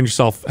might find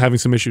yourself having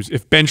some issues.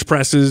 If bench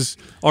presses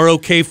are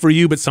okay for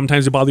you, but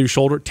sometimes they bother your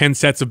shoulder, 10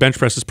 sets of bench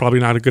press is probably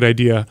not a good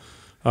idea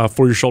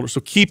for your shoulder. So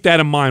keep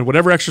that in mind.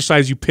 Whatever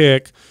exercise you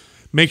pick,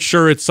 make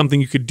sure it's something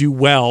you could do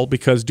well,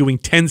 because doing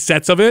 10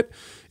 sets of it,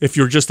 if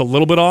you're just a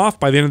little bit off,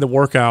 by the end of the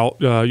workout,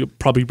 you'll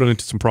probably run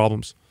into some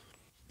problems.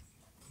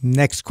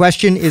 Next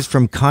question is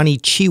from Connie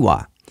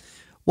Quah.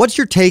 What's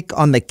your take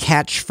on the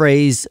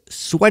catchphrase,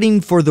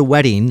 sweating for the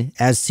wedding,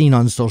 as seen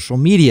on social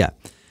media?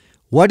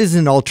 What is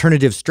an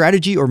alternative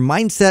strategy or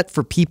mindset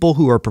for people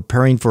who are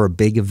preparing for a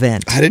big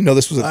event? I didn't know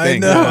this was a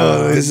thing. I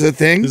know. This is a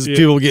thing? This is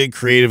people getting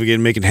creative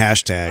again, making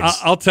hashtags.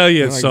 I'll tell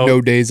you. Like so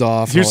no days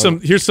off.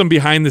 Here's some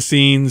behind the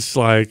scenes,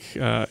 like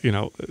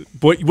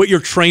what your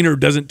trainer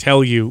doesn't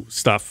tell you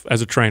stuff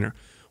as a trainer.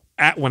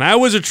 When I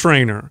was a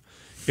trainer,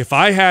 if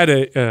I had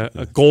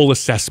a goal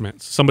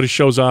assessment, somebody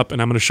shows up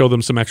and I'm going to show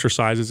them some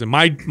exercises, and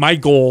my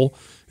goal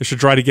is to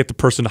try to get the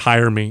person to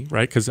hire me,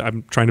 right? Because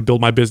I'm trying to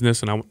build my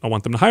business and I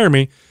want them to hire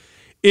me.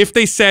 If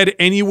they said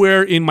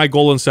anywhere in my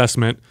goal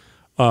assessment,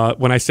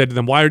 when I said to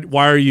them, why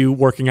are you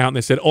working out? And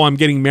they said, oh, I'm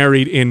getting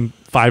married in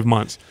 5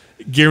 months.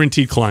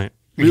 Guaranteed client.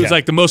 It was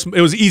like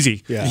it was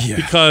easy. Yeah.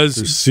 Because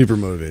they're super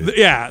motivated.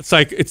 Yeah. It's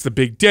like, it's the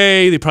big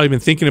day. They've probably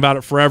been thinking about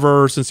it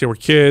forever since they were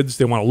kids.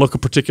 They want to look a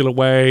particular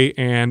way.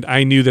 And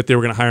I knew that they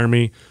were going to hire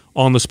me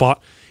on the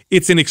spot.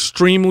 It's an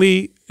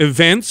extremely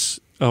events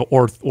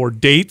or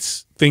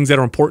dates, things that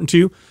are important to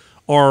you,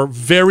 are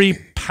very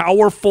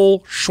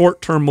powerful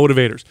short-term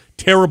motivators.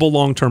 Terrible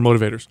long-term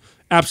motivators.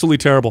 Absolutely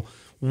terrible.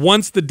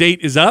 Once the date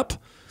is up,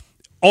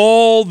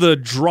 all the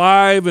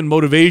drive and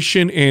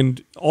motivation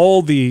and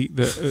all the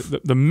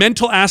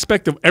mental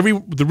aspect of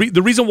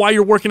the reason why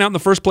you're working out in the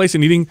first place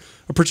and eating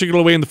a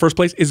particular way in the first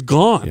place is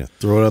gone. Yeah,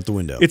 throw it out the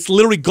window. It's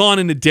literally gone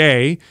in a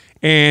day,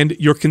 and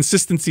your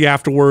consistency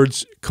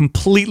afterwards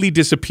completely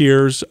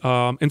disappears.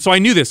 And so I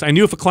knew this. I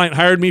knew if a client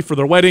hired me for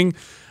their wedding,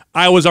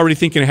 I was already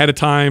thinking ahead of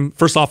time.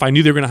 First off, I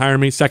knew they were going to hire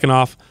me. Second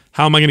off,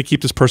 how am I going to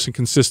keep this person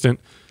consistent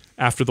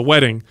after the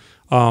wedding?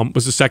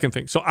 Was the second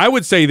thing. So I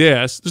would say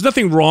this, there's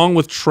nothing wrong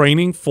with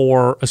training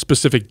for a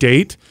specific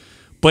date,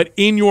 but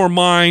in your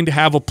mind,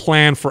 have a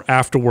plan for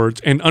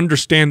afterwards and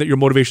understand that your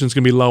motivation is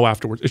going to be low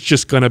afterwards. It's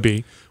just going to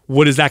be.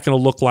 What is that going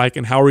to look like,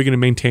 and how are you going to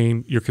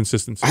maintain your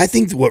consistency? I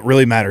think what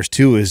really matters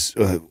too is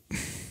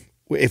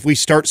if we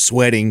start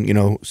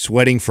sweating,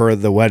 sweating for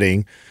the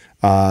wedding,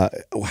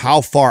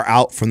 how far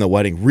out from the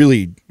wedding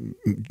really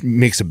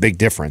makes a big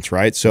difference,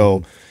 right?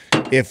 So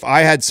if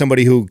I had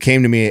somebody who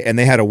came to me and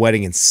they had a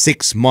wedding in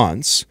 6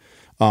 months,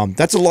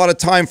 that's a lot of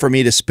time for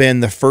me to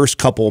spend the first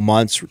couple of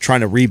months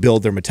trying to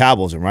rebuild their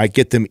metabolism, right?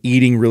 Get them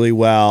eating really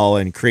well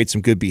and create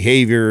some good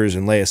behaviors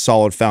and lay a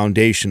solid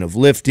foundation of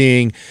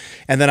lifting.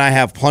 And then I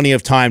have plenty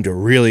of time to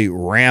really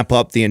ramp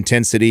up the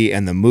intensity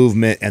and the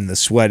movement and the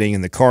sweating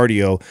and the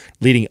cardio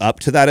leading up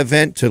to that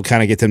event to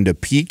kind of get them to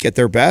peak at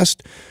their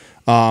best.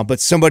 But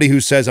somebody who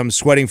says I'm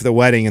sweating for the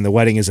wedding and the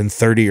wedding is in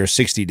 30 or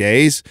 60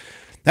 days,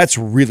 that's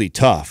really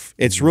tough.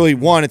 It's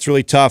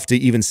really tough to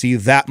even see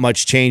that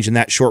much change in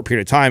that short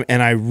period of time.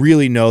 And I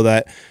really know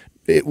that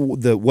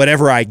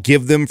whatever I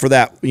give them for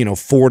that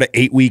 4 to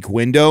 8 week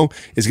window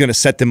is going to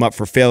set them up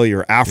for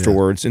failure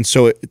afterwards. Yeah. And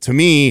so to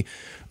me,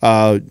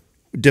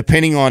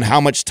 depending on how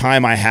much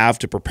time I have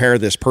to prepare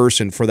this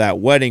person for that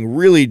wedding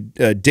really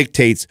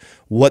dictates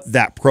what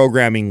that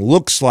programming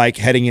looks like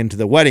heading into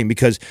the wedding.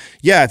 Because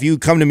yeah, if you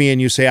come to me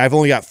and you say, I've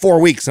only got 4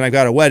 weeks and I've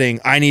got a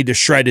wedding, I need to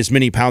shred as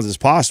many pounds as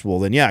possible,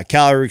 then yeah,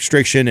 calorie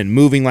restriction and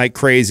moving like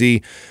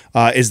crazy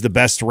is the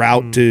best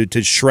route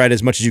to shred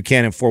as much as you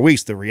can in 4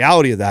 weeks. The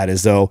reality of that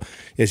is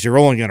you're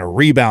only going to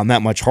rebound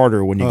that much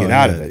harder when you get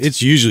out of it.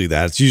 It's usually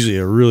that. It's usually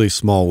a really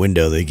small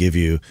window they give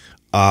you,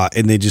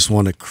 and they just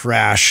want to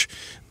crash.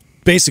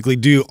 Basically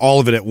do all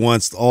of it at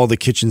once, all the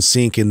kitchen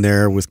sink in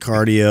there with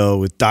cardio,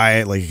 with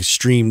diet, like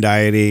extreme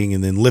dieting,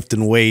 and then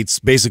lifting weights,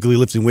 basically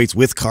lifting weights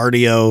with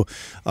cardio.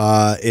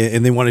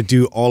 And they want to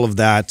do all of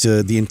that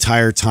the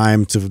entire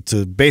time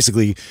to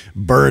basically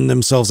burn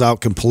themselves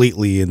out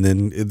completely. And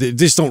then they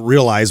just don't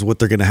realize what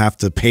they're going to have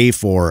to pay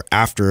for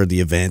after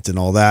the event and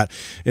all that.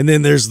 And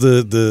then there's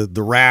the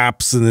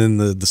wraps and then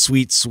the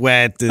sweet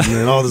sweat and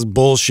then all this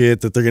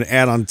bullshit that they're going to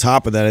add on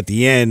top of that at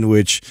the end,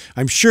 which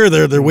I'm sure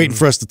they're waiting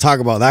for us to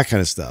talk about that kind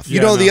of stuff.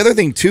 The other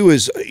thing too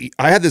is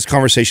I had this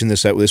conversation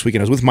this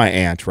weekend. I was with my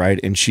aunt, right?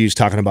 And she's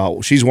talking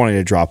about she's wanting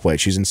to drop weight.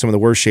 She's in some of the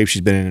worst shape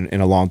she's been in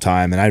a long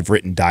time. And I've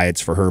written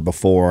diets for her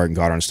before and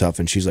got her on stuff.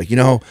 And she's like,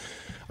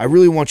 I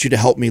really want you to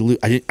help me.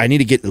 I need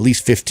to get at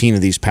least 15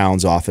 of these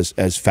pounds off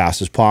as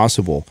fast as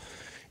possible.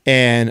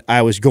 And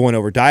I was going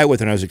over diet with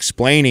her, and I was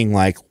explaining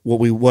like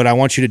what I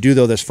want you to do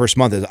though this first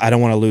month is I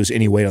don't want to lose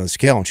any weight on the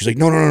scale. And she's like,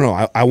 no,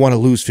 I want to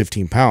lose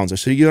 15 pounds. I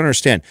said, you don't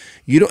understand.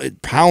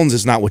 Pounds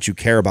is not what you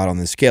care about on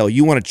the scale.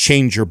 You want to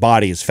change your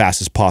body as fast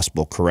as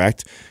possible,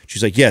 correct?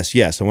 She's like,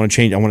 yes. I want to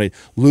change. I want to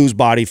lose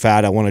body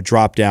fat. I want to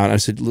drop down. I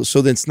said,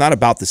 so then it's not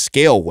about the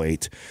scale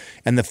weight.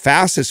 And the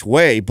fastest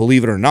way,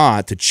 believe it or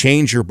not, to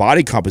change your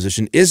body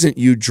composition isn't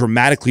you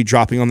dramatically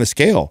dropping on the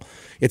scale.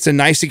 It's a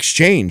nice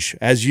exchange.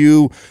 As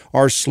you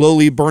are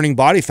slowly burning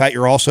body fat,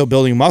 you're also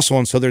building muscle.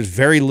 And so there's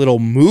very little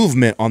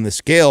movement on the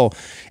scale.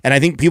 And I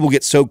think people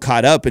get so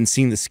caught up in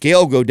seeing the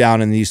scale go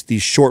down in these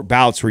short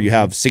bouts where you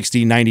have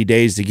 60, 90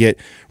 days to get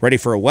ready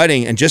for a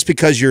wedding. And just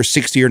because you're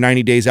 60 or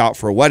 90 days out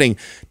for a wedding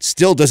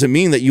still doesn't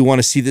mean that you want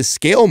to see the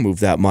scale move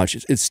that much.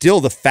 It's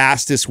still the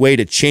fastest way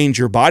to change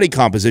your body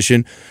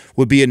composition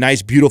would be a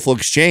nice, beautiful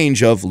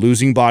exchange of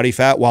losing body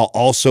fat while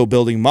also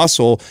building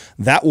muscle.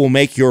 That will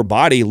make your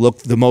body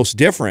look the most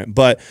different.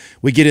 But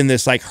we get in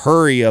this like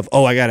hurry of,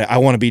 I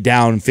want to be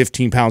down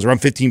 15 pounds, or I'm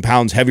 15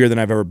 pounds heavier than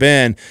I've ever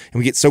been. And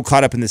we get so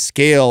caught up in the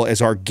scale as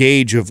our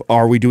gauge of,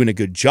 are we doing a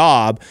good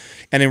job?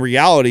 And in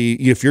reality,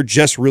 if you're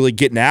just really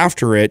getting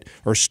after it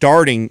or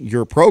starting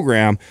your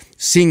program,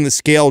 seeing the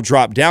scale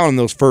drop down in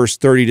those first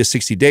 30 to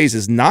 60 days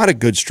is not a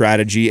good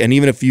strategy. And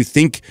even if you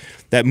think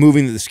that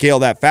moving the scale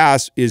that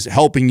fast is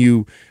helping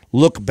you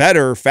look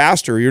better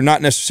faster, you're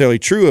not necessarily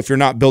true if you're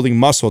not building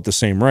muscle at the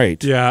same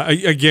rate. Yeah,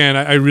 again,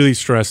 I really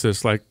stress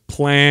this, like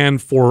plan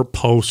for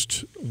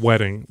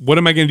post-wedding. What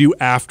am I going to do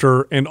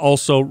after? And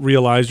also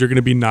realize you're going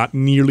to be not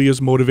nearly as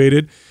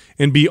motivated,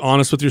 and be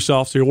honest with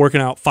yourself. So you're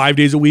working out 5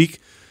 days a week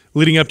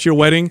leading up to your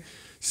wedding.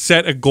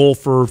 Set a goal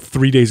for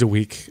 3 days a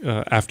week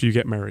after you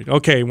get married.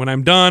 Okay, when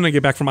I'm done, I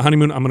get back from my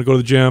honeymoon, I'm going to go to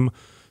the gym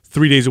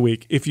 3 days a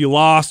week. If you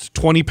lost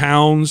 20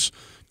 pounds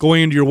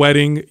going into your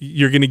wedding,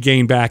 you're going to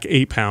gain back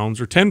 8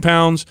 pounds or 10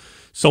 pounds.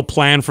 So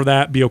plan for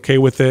that, be okay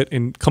with it,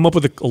 and come up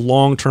with a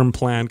long-term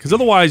plan, because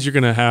otherwise you're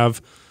going to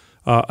have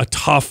a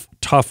tough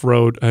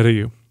road ahead of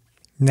you.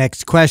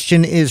 Next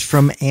question is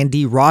from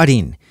Andy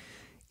Rodding.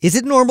 Is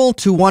it normal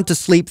to want to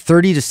sleep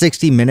 30 to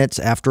 60 minutes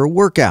after a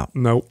workout?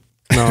 Nope.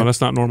 No,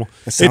 that's not normal.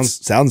 It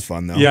sounds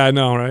fun though. Yeah, I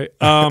know, right?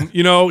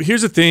 You know,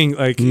 here's the thing,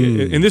 like,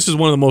 and this is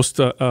one of the most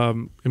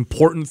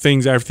important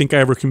things I think I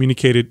ever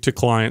communicated to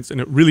clients, and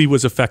it really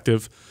was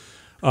effective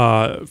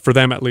for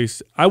them at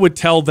least. I would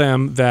tell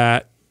them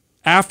that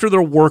after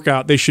their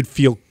workout, they should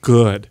feel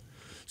good.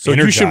 So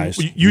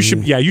energized. you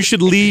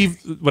should leave.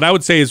 What I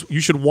would say is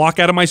you should walk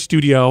out of my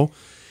studio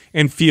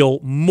and feel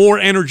more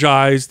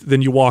energized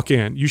than you walk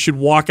in. You should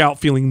walk out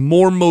feeling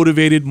more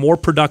motivated, more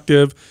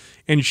productive,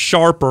 and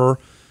sharper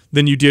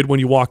than you did when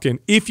you walked in.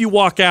 If you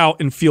walk out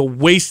and feel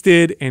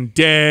wasted and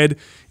dead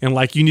and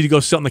like you need to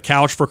go sit on the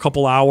couch for a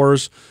couple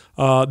hours,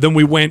 then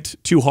we went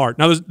too hard.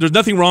 Now, there's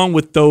nothing wrong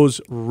with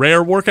those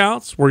rare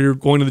workouts where you're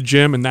going to the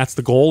gym and that's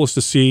the goal, is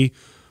to see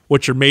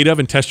what you're made of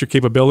and test your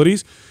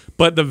capabilities.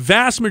 But the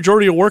vast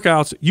majority of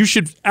workouts, you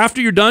should, after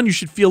you're done, you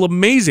should feel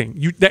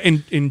amazing.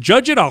 And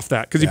judge it off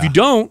that, because if you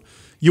don't,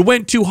 you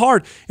went too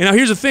hard. And now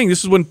here's the thing.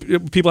 This is when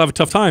people have a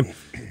tough time.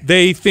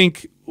 They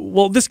think,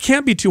 well, this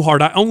can't be too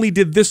hard. I only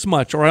did this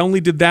much, or I only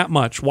did that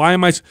much. Why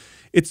am I?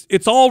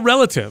 It's all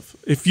relative.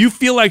 If you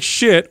feel like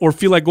shit or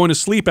feel like going to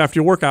sleep after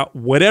your workout,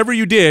 whatever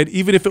you did,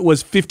 even if it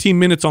was 15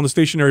 minutes on the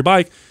stationary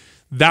bike,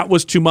 that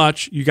was too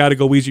much. You got to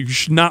go easy. You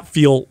should not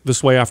feel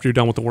this way after you're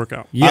done with the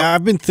workout. Yeah,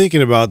 I've been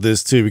thinking about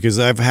this too, because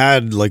I've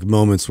had like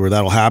moments where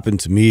that'll happen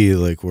to me,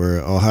 like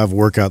where I'll have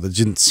workout that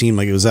didn't seem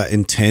like it was that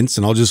intense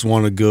and I'll just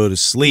want to go to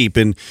sleep.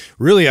 And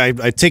really, I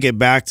take it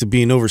back to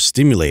being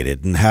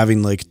overstimulated and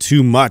having like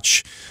too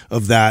much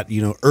of that,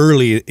 you know,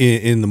 early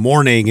in the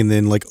morning, and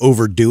then like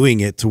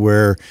overdoing it to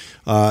where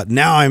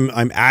now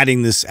I'm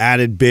adding this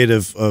added bit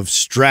of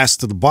stress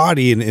to the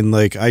body, and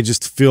like I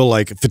just feel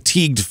like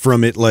fatigued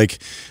from it, like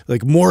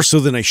more so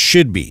than I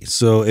should be.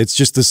 So it's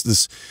just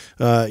this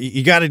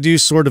you got to do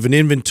sort of an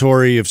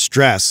inventory of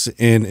stress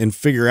and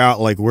figure out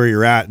like where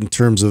you're at in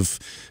terms of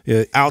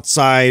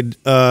outside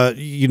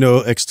you know,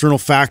 external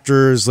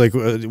factors, like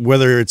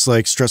whether it's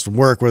like stress from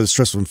work, whether it's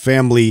stress from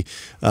family,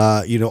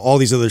 you know, all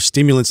these other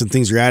stimulants and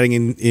things you're adding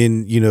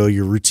in you know,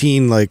 your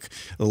routine, like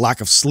a lack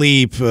of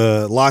sleep,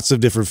 lots of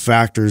different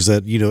factors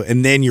that, you know,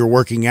 and then you're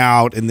working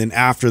out, and then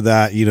after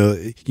that, you know,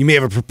 you may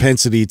have a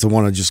propensity to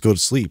want to just go to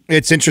sleep.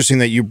 It's interesting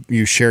that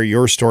you share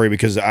your story,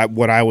 because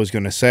what I was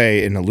going to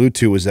say and allude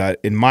to was that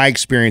in my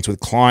experience with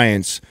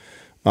clients,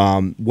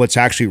 what's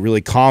actually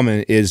really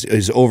common is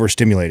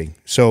overstimulating.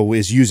 So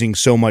is using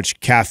so much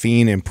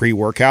caffeine and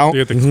pre-workout.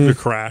 You get the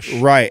crash.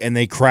 Right, and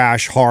they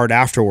crash hard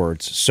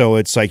afterwards. So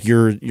it's like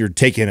you're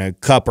taking a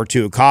cup or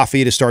two of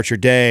coffee to start your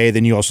day,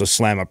 then you also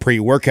slam a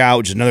pre-workout,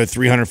 which is another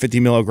 350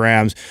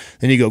 milligrams.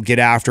 Then you go get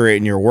after it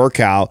in your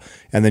workout,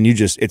 and then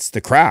it's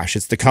the crash.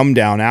 It's the come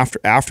down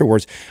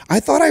afterwards. I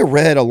thought I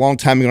read a long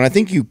time ago, and I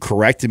think you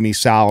corrected me,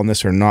 Sal, on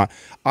this or not.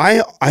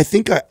 I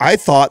think I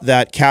thought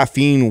that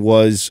caffeine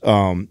was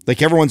like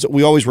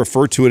we always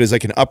refer to it as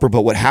like an upper,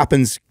 but what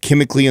happens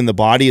chemically in the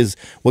body is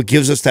what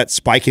gives us that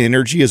spike in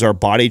energy is our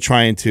body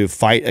trying to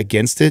fight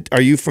against it.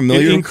 Are you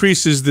familiar? It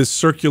increases the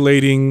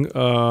circulating,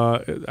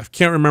 I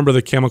can't remember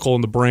the chemical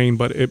in the brain,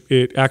 but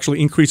it actually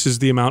increases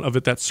the amount of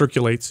it that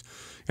circulates.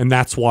 And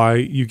that's why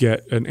you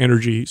get an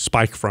energy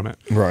spike from it.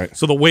 Right.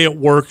 So the way it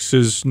works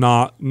is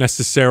not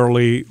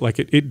necessarily like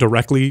it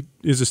directly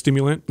is a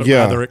stimulant, but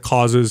rather it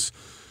causes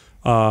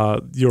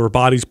your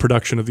body's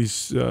production of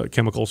these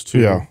chemicals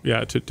to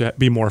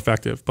be more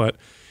effective. But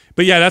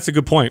yeah, that's a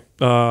good point.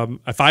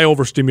 If I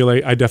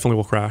overstimulate, I definitely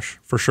will crash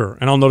for sure,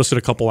 and I'll notice it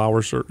a couple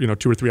hours or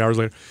 2 or 3 hours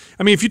later.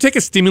 I mean, if you take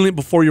a stimulant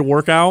before your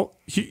workout,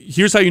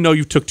 here's how you know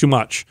you took too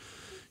much.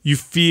 You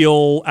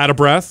feel out of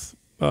breath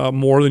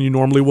more than you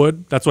normally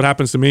would. That's what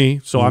happens to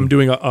me. So I'm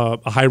doing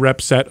a high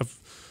rep set of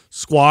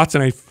squats,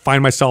 and I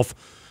find myself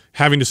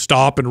having to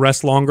stop and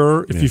rest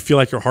longer. If you feel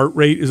like your heart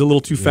rate is a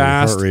little too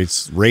fast, heart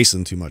rate's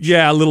racing too much.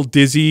 Yeah, a little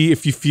dizzy.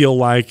 If you feel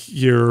like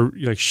you're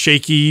like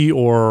shaky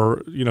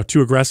or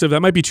too aggressive, that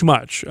might be too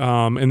much,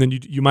 and then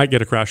you might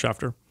get a crash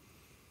after.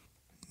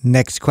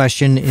 Next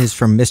question is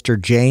from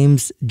Mr.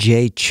 James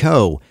J.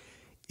 Cho.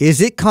 Is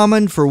it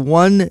common for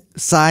one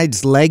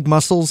side's leg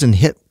muscles and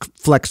hip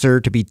flexor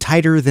to be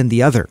tighter than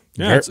the other?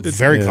 Yeah, it's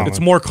very common.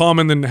 It's more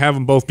common than having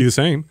them both be the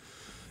same.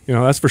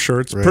 That's for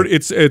sure.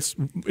 It's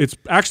it's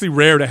actually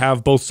rare to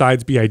have both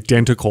sides be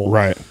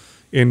identical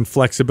in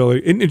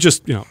flexibility. And it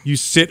just, you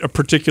sit a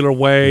particular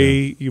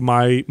way, you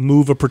might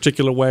move a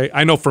particular way.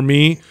 I know for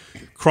me,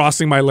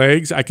 crossing my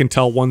legs, I can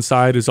tell one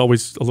side is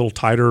always a little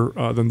tighter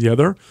than the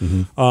other.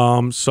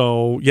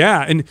 So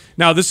yeah, and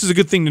now this is a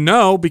good thing to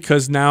know,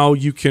 because now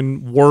you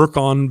can work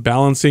on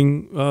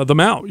balancing them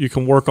out. You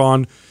can work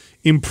on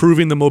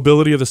improving the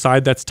mobility of the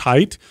side that's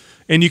tight.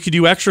 And you could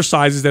do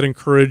exercises that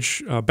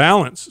encourage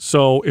balance.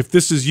 So if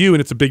this is you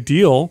and it's a big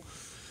deal,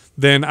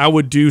 then I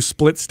would do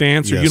split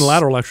stance or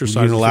unilateral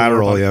exercise.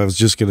 Unilateral, yeah. I was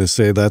just going to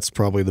say that's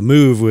probably the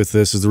move with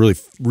this, is to really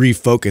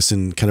refocus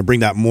and kind of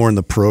bring that more in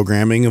the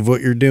programming of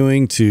what you're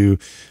doing to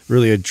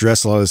really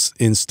address a lot of this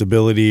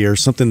instability or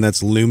something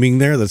that's looming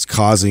there that's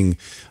causing,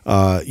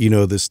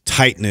 this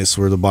tightness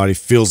where the body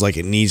feels like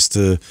it needs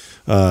to,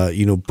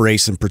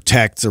 brace and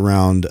protect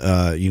around,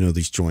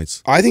 these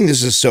joints. I think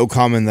this is so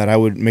common that I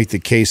would make the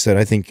case that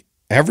I think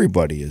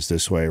everybody is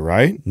this way,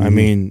 right?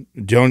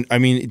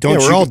 Mm-hmm.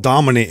 We're all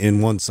dominant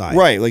in one side.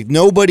 Right. Like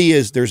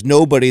there's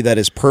nobody that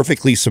is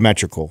perfectly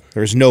symmetrical.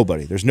 There's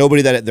nobody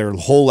that their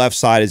whole left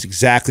side is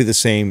exactly the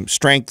same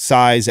strength,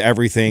 size,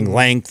 everything,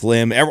 length,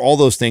 limb, all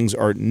those things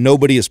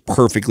nobody is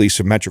perfectly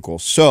symmetrical.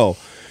 So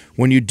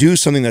when you do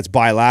something that's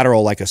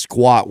bilateral, like a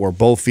squat where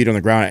both feet are on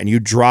the ground and you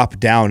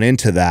drop down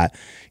into that,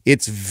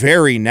 it's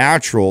very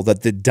natural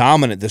that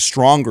the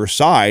stronger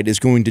side is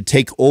going to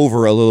take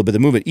over a little bit of the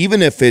movement,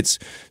 even if it's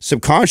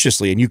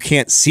subconsciously and you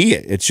can't see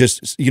it. It's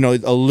just,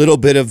 a little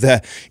bit of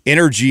the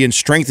energy and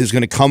strength is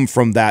going to come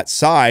from that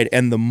side.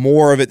 And the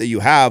more of it that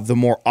you have, the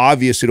more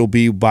obvious it'll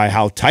be by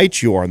how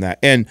tight you are on that.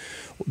 And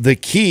the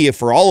key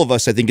for all of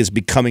us, I think, is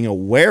becoming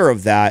aware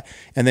of that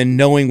and then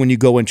knowing when you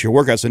go into your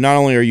workout. So not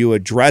only are you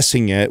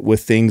addressing it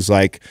with things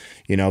like,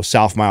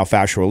 South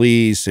myofascial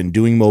release and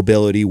doing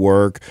mobility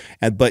work,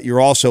 but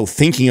you're also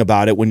thinking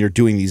about it when you're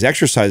doing these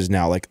exercises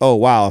now, like, oh,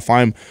 wow, if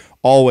I'm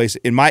always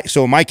in my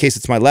case,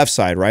 it's my left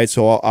side, right?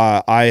 So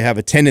I have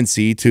a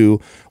tendency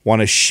to want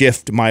to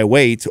shift my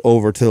weight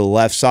over to the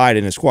left side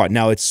in a squat.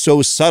 Now, it's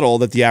so subtle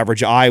that the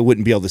average eye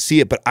wouldn't be able to see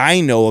it, but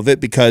I know of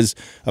it because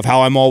of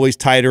how I'm always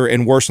tighter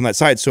and worse on that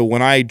side. So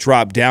when I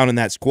drop down in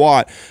that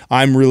squat,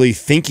 I'm really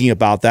thinking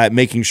about that,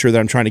 making sure that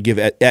I'm trying to give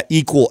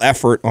equal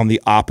effort on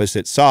the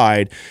opposite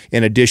side,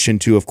 in addition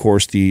to, of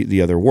course,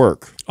 the other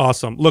work.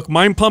 Awesome. Look,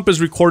 Mind Pump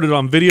is recorded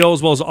on video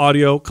as well as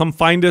audio. Come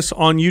find us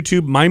on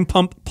YouTube, Mind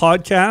Pump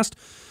Podcast.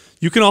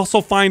 You can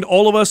also find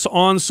all of us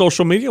on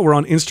social media. We're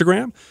on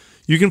Instagram.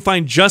 You can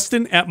find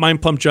Justin at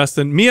Mind Pump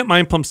Justin, me at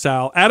Mind Pump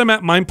Sal, Adam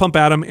at Mind Pump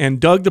Adam, and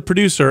Doug, the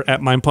producer,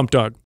 at Mind Pump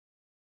Doug.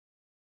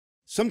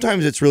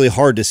 Sometimes it's really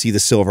hard to see the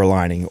silver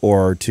lining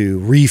or to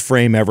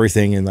reframe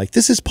everything and like,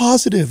 this is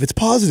positive. It's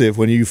positive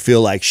when you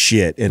feel like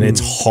shit and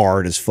it's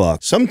hard as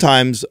fuck.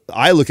 Sometimes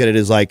I look at it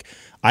as like,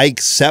 I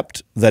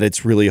accept that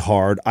it's really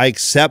hard. I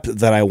accept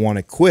that I want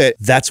to quit.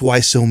 That's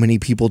why so many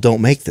people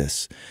don't make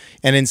this.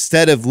 And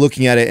instead of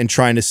looking at it and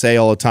trying to say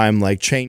all the time, like, change